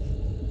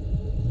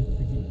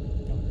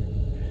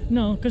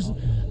 No, because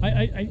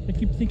I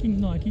keep thinking,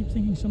 no, I keep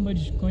thinking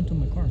somebody's going to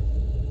my car.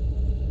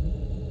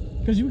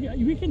 Because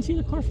we can see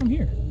the car from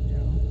here. Yeah.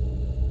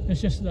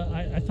 It's just that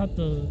I thought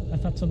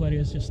somebody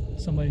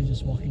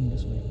just walking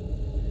this way.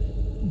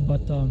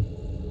 But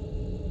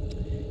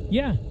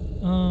yeah,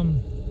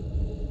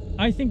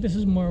 I think this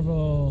is more of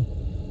a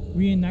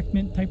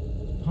reenactment type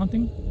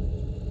haunting,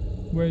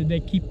 where they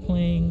keep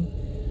playing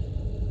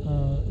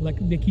like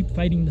they keep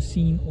fighting the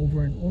scene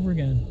over and over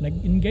again, like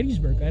in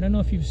Gettysburg. I don't know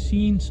if you've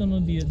seen some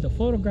of the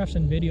photographs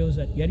and videos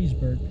at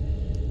Gettysburg,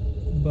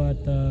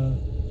 but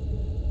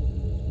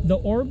the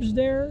orbs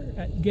there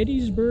at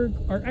Gettysburg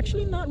are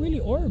actually not really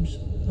orbs.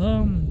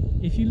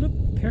 If you look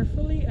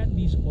carefully at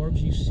these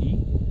orbs you see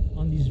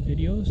on these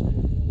videos,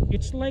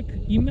 it's like,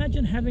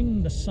 imagine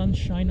having the sun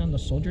shine on the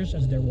soldiers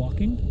as they're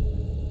walking,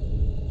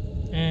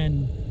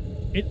 and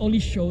it only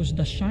shows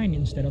the shine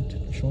instead of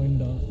showing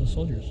the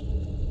soldiers.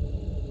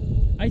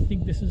 I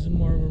think this is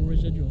more of a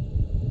residual.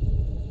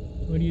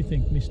 What do you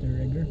think, Mr.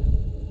 Edgar?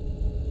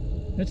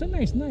 It's a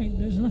nice night.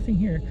 There's nothing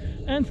here.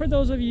 And for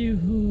those of you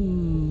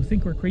who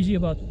think we're crazy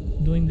about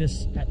doing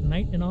this at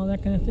night and all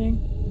that kind of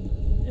thing,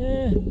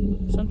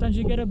 sometimes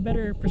you get a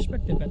better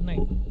perspective at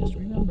night. Just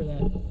remember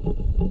that.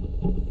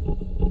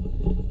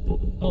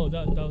 Oh,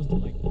 that was the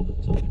light.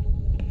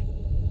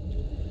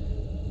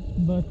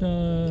 But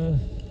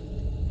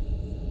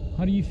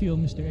how do you feel,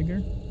 Mr.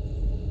 Edgar?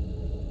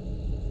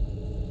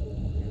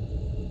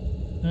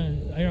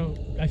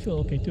 I feel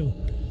okay too.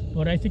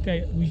 What I think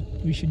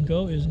we should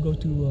go is go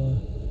to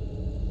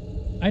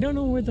I don't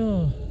know where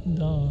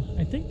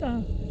I think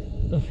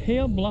the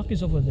hail block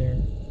is over there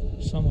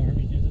somewhere.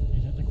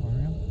 Is that the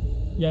aquarium?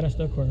 Yeah, that's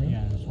the aquarium.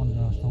 Yeah, that's one of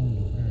the stones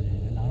over there.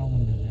 And I don't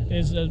want to do that.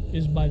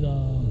 Is by the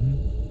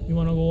you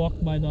want to go walk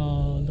by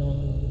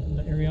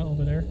the area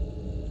over there,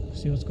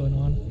 see what's going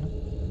on. Yeah.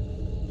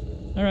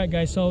 All right,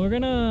 guys, so we're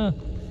gonna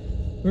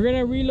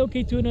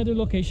relocate to another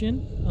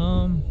location.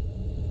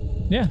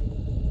 Yeah,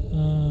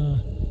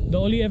 the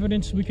only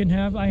evidence we can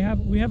have,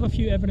 we have a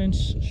few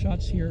evidence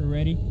shots here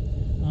already.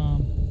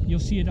 You'll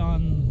see it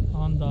on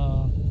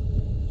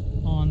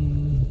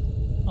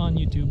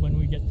YouTube when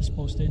we get this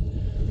posted.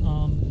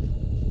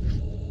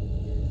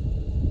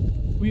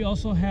 We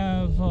also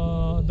have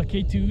the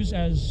K2s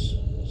as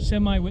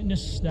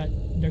semi-witness that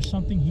there's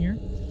something here.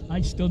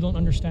 I still don't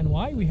understand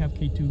why we have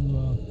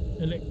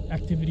K2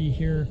 activity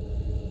here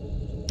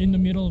in the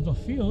middle of the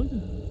field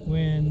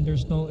when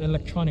there's no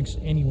electronics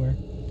anywhere.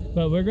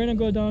 But we're gonna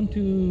go down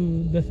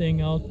to the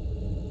thing. I'll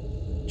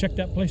check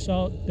that place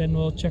out, then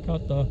we'll check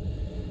out the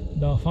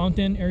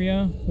fountain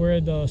area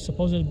where the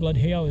supposed blood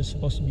hail is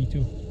supposed to be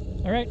too.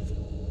 All right,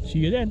 see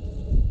you then.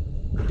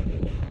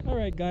 All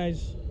right,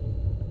 guys.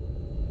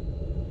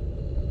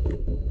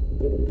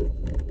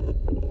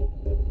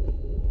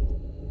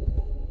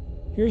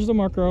 Here's the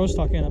marker I was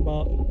talking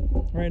about.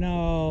 Right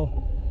now,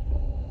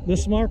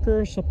 this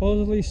marker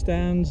supposedly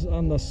stands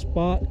on the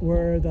spot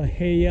where the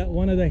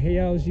one of the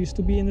heiaus used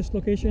to be in this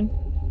location.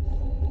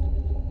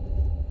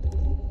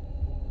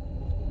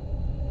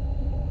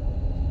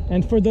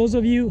 And for those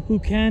of you who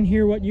can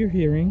hear what you're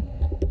hearing,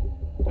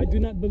 I do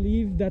not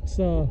believe that's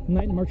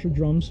night marcher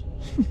drums.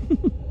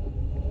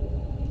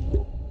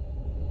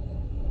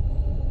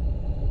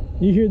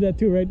 You hear that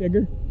too, right,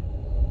 Edgar?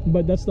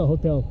 But that's the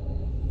hotel.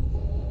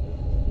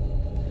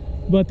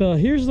 But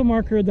here's the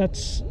marker.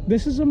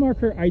 This is a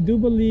marker I do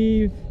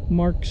believe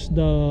marks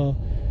the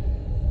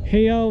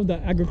heiau, the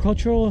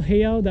agricultural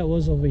heiau that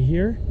was over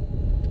here.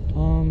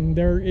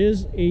 There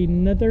is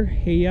another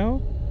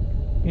heiau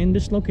in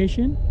this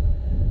location,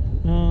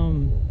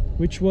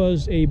 which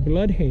was a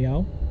blood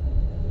heiau,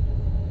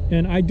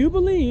 and I do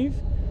believe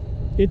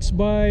it's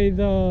marked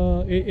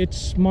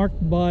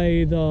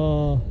by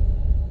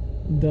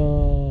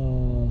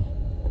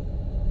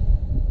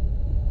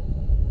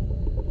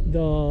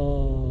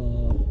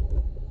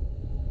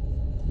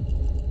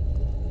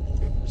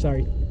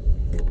sorry,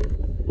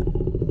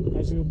 I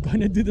was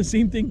gonna do the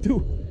same thing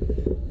too.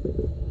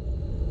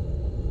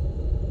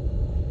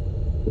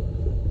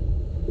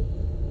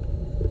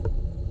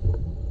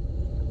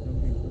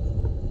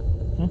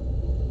 Huh?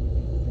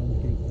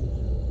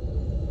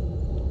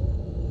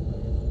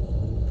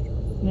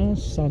 No,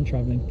 sound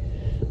traveling.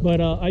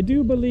 But I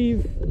do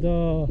believe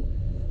the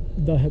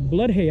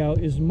blood heiau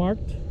is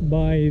marked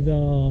by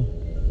the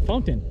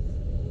fountain.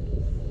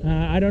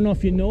 I don't know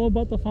if you know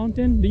about the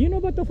fountain. Do you know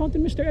about the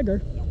fountain, Mr.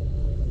 Edgar? No.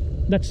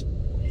 That's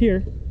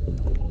here.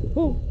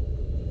 Oh,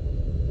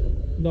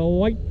 the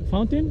white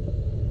fountain.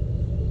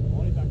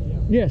 All the way back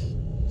there. Yes.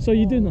 So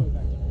you do know.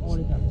 All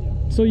the way back there.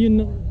 So you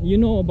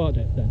know about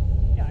it then.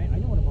 Yeah, I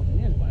know what the fountain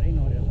is, but I didn't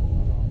know it is.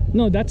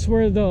 No, that's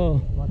where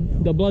the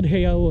blood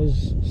heiau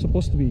was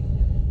supposed to be.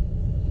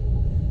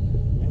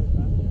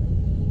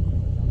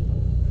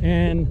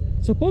 And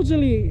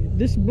supposedly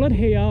this blood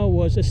heiau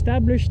was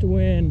established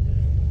during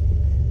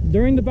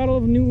the Battle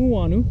of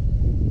Nuuanu,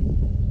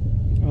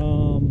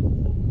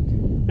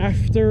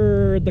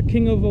 after the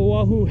king of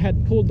Oahu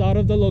had pulled out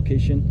of the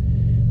location.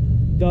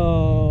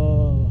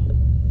 The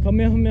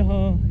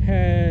Kamehameha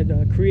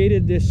had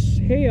created this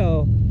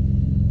heiau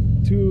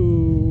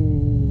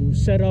to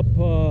set up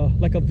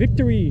like a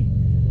victory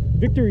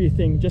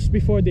thing just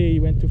before they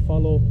went to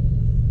follow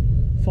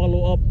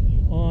up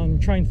on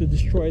trying to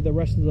destroy the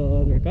rest of the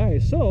other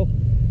guys. So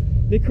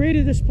they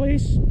created this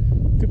place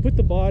to put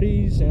the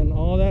bodies and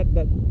all that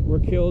were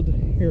killed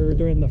here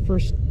during the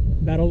first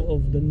Battle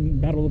of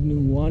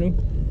Nuuanu,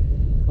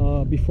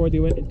 before they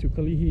went into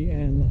Kalihi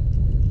and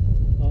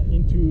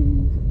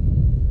into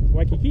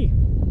Waikiki.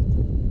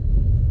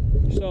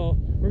 So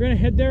we're gonna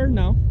head there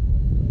now.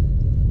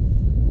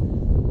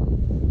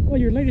 Oh,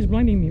 your light is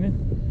blinding me, man.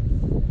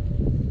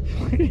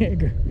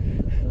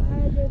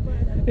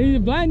 He's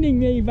blinding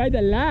me by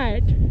the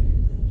light.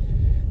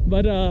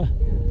 But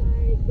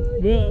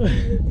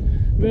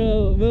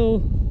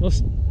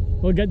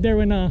we'll get there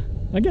when I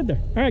get there.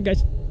 All right,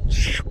 guys.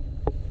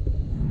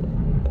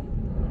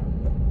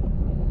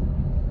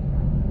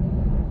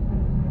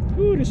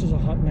 Ooh, this is a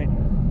hot night.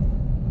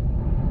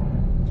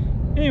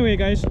 Anyway,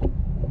 guys,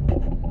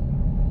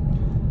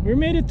 we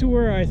made it to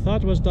where I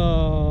thought was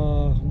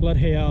the blood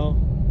heiau.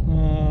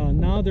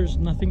 Now there's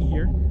nothing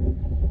here.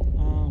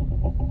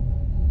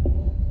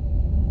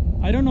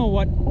 I don't know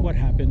what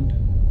happened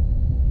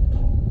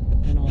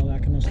and all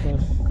that kind of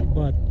stuff,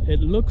 but it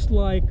looks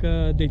like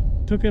they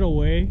took it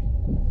away,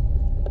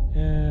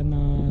 and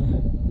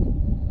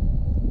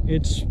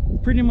it's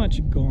pretty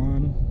much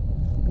gone.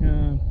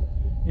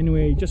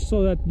 Anyway, just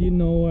so that you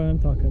know what I'm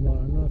talking about.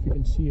 I don't know if you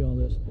can see all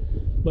this,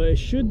 but it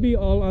should be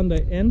all on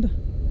the end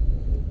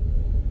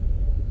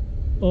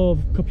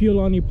of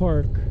Kapiolani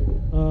Park.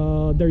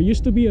 There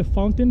used to be a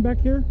fountain back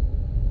here,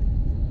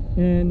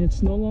 and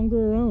it's no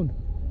longer around.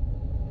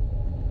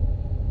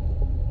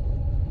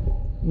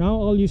 Now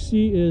all you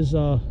see is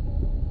a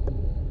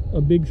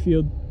big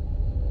field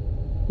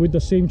with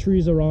the same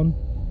trees around,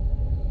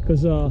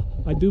 because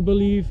I do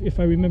believe, if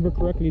I remember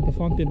correctly, the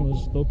fountain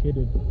was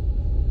located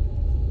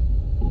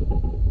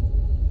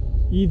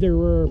either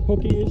where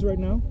Poke is right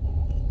now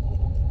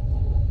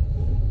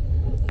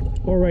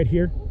or right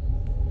here.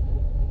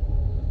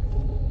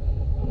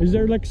 Is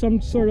there like some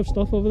sort of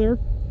stuff over there?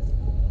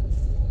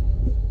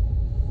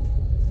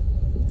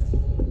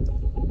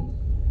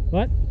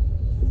 What?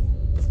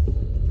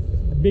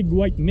 Big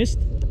white mist?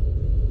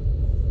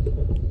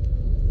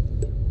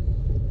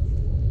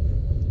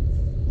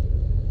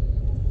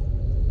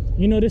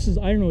 You know this is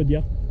ironwood,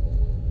 yeah?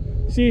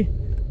 See?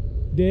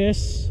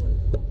 This.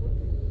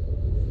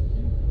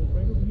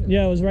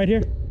 Yeah, it was right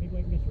here. Big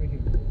white mist right here.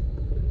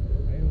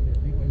 Right over there,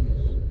 big white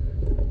mist.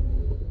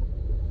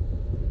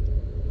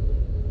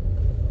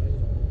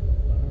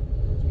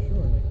 That's for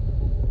sure.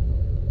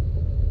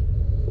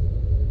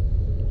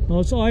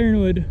 Well, it's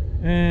ironwood,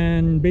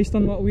 and based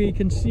on what we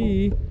can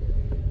see,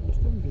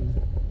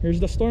 here's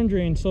the storm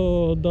drain.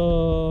 So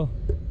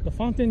the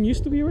fountain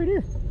used to be right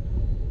here,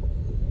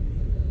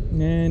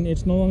 and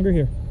it's no longer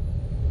here.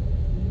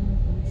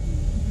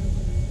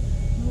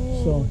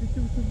 No, So this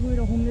is where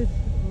the homeless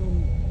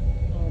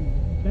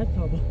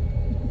bathtub.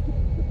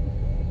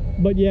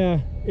 but yeah,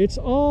 it's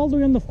all the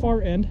way on the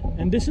far end,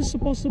 and this is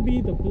supposed to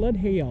be the blood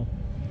heiau.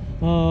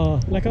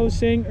 Like I was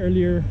saying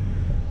earlier,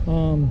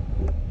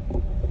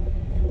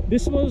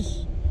 this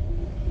was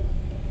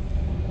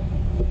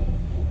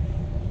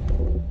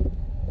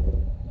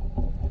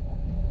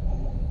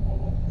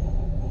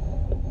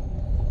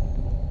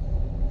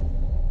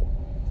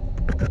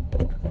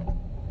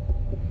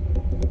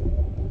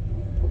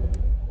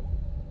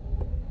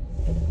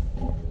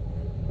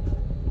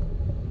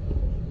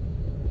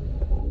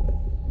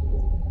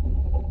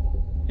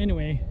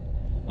anyway,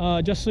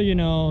 just so you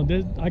know,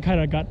 I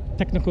kind of got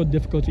technical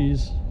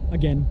difficulties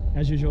again,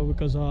 as usual,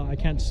 because I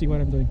can't see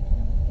what I'm doing.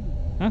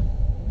 Huh?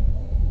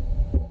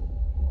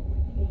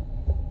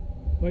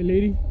 White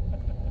lady?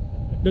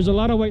 There's a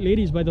lot of white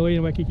ladies, by the way,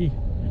 in Waikiki.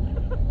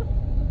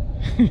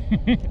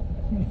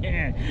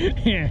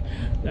 yeah,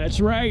 that's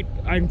right,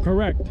 I'm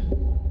correct.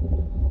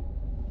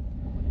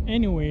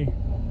 Anyway,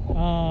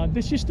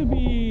 this used to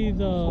be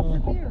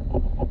the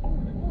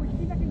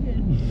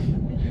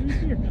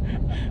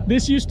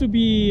this used to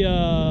be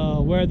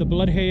where the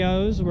blood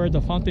heiau is, where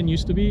the fountain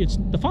used to be.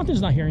 The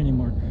fountain's not here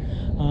anymore,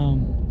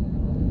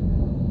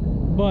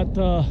 but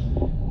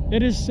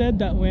it is said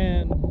that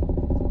when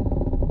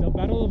the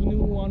Battle of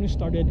Nuuanu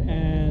started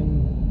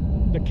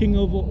and the king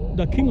of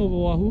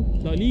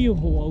Oahu, the Ali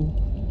of Oahu,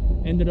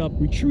 ended up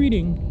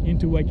retreating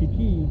into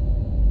Waikiki,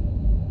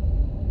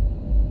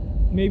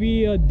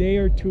 maybe a day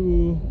or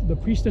two, the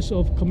priestess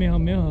of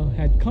Kamehameha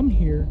had come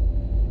here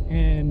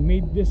and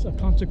made this a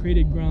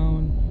consecrated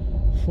ground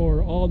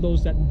for all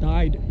those that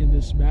died in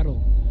this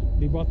battle.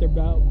 They brought their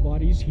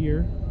bodies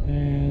here,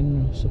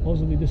 and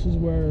supposedly this is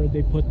where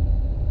they put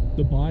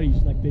the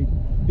bodies. Like they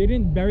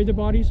didn't bury the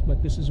bodies,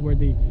 but this is where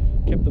they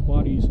kept the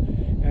bodies,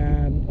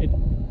 and it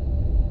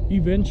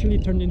eventually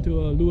turned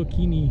into a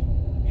Luakini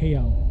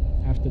heiau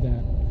after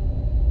that.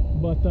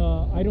 But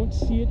I don't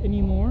see it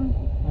anymore.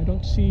 I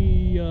don't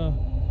see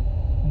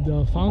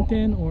the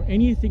fountain or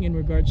anything in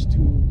regards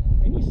to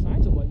any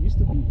signs of what used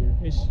to be here.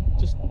 It's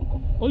just,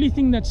 only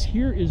thing that's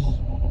here is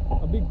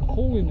a big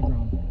hole in the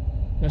ground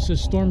that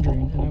says storm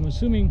drain, and I'm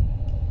assuming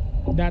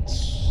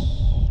that's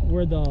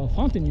where the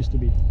fountain used to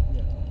be.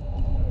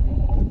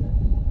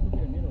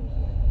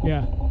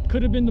 Yeah,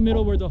 could have been the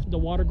middle where the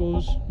water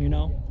goes, you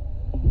know.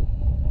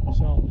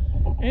 So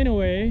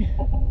anyway,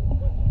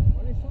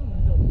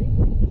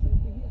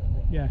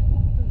 yeah,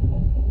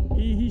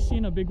 he's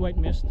seen a big white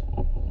mist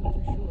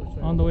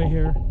on the way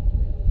here.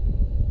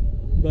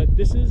 But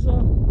this is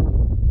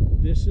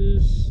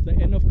the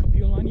end of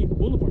Kapiolani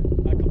Boulevard,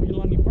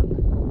 Kapiolani Park.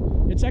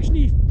 It's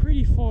actually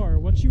pretty far.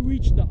 Once you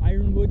reach the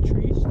ironwood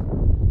trees,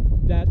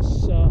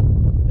 that's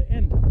the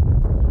end.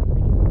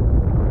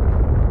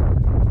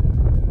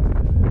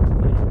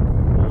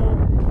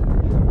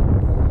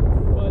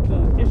 But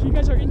if you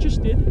guys are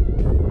interested,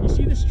 you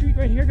see the street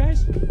right here,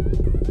 guys?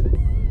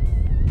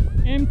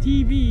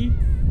 MTV.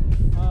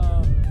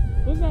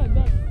 What's that?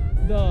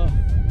 The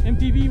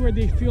MTV where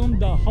they filmed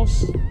the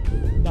house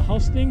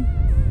thing.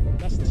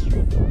 That's the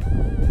street.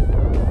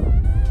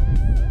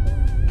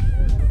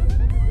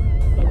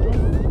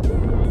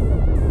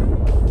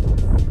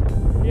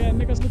 Yeah,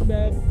 make us look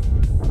bad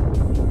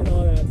and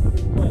all that.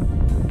 But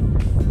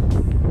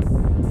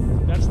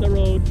that's the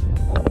road.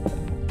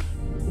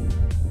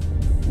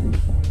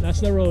 That's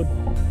the road.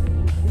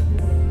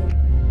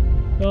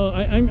 So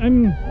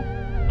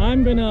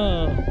I'm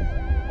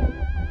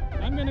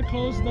gonna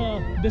close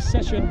this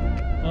session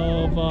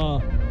of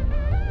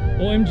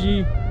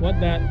OMG WAT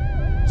DAT.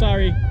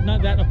 Sorry,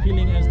 not that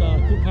appealing as the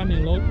Kukan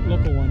and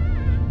local one,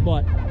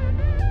 but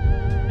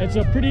it's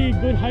a pretty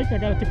good hike. I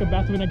gotta take a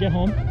bath when I get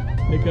home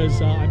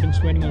because I've been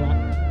sweating a lot.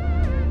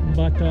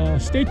 But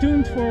stay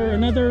tuned for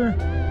another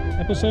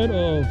episode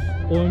of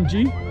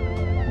OMG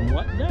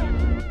WAT DAT.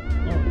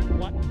 Or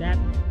WAT DAT.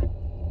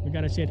 We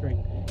gotta say it right.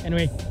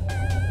 Anyway,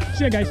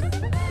 see ya, guys.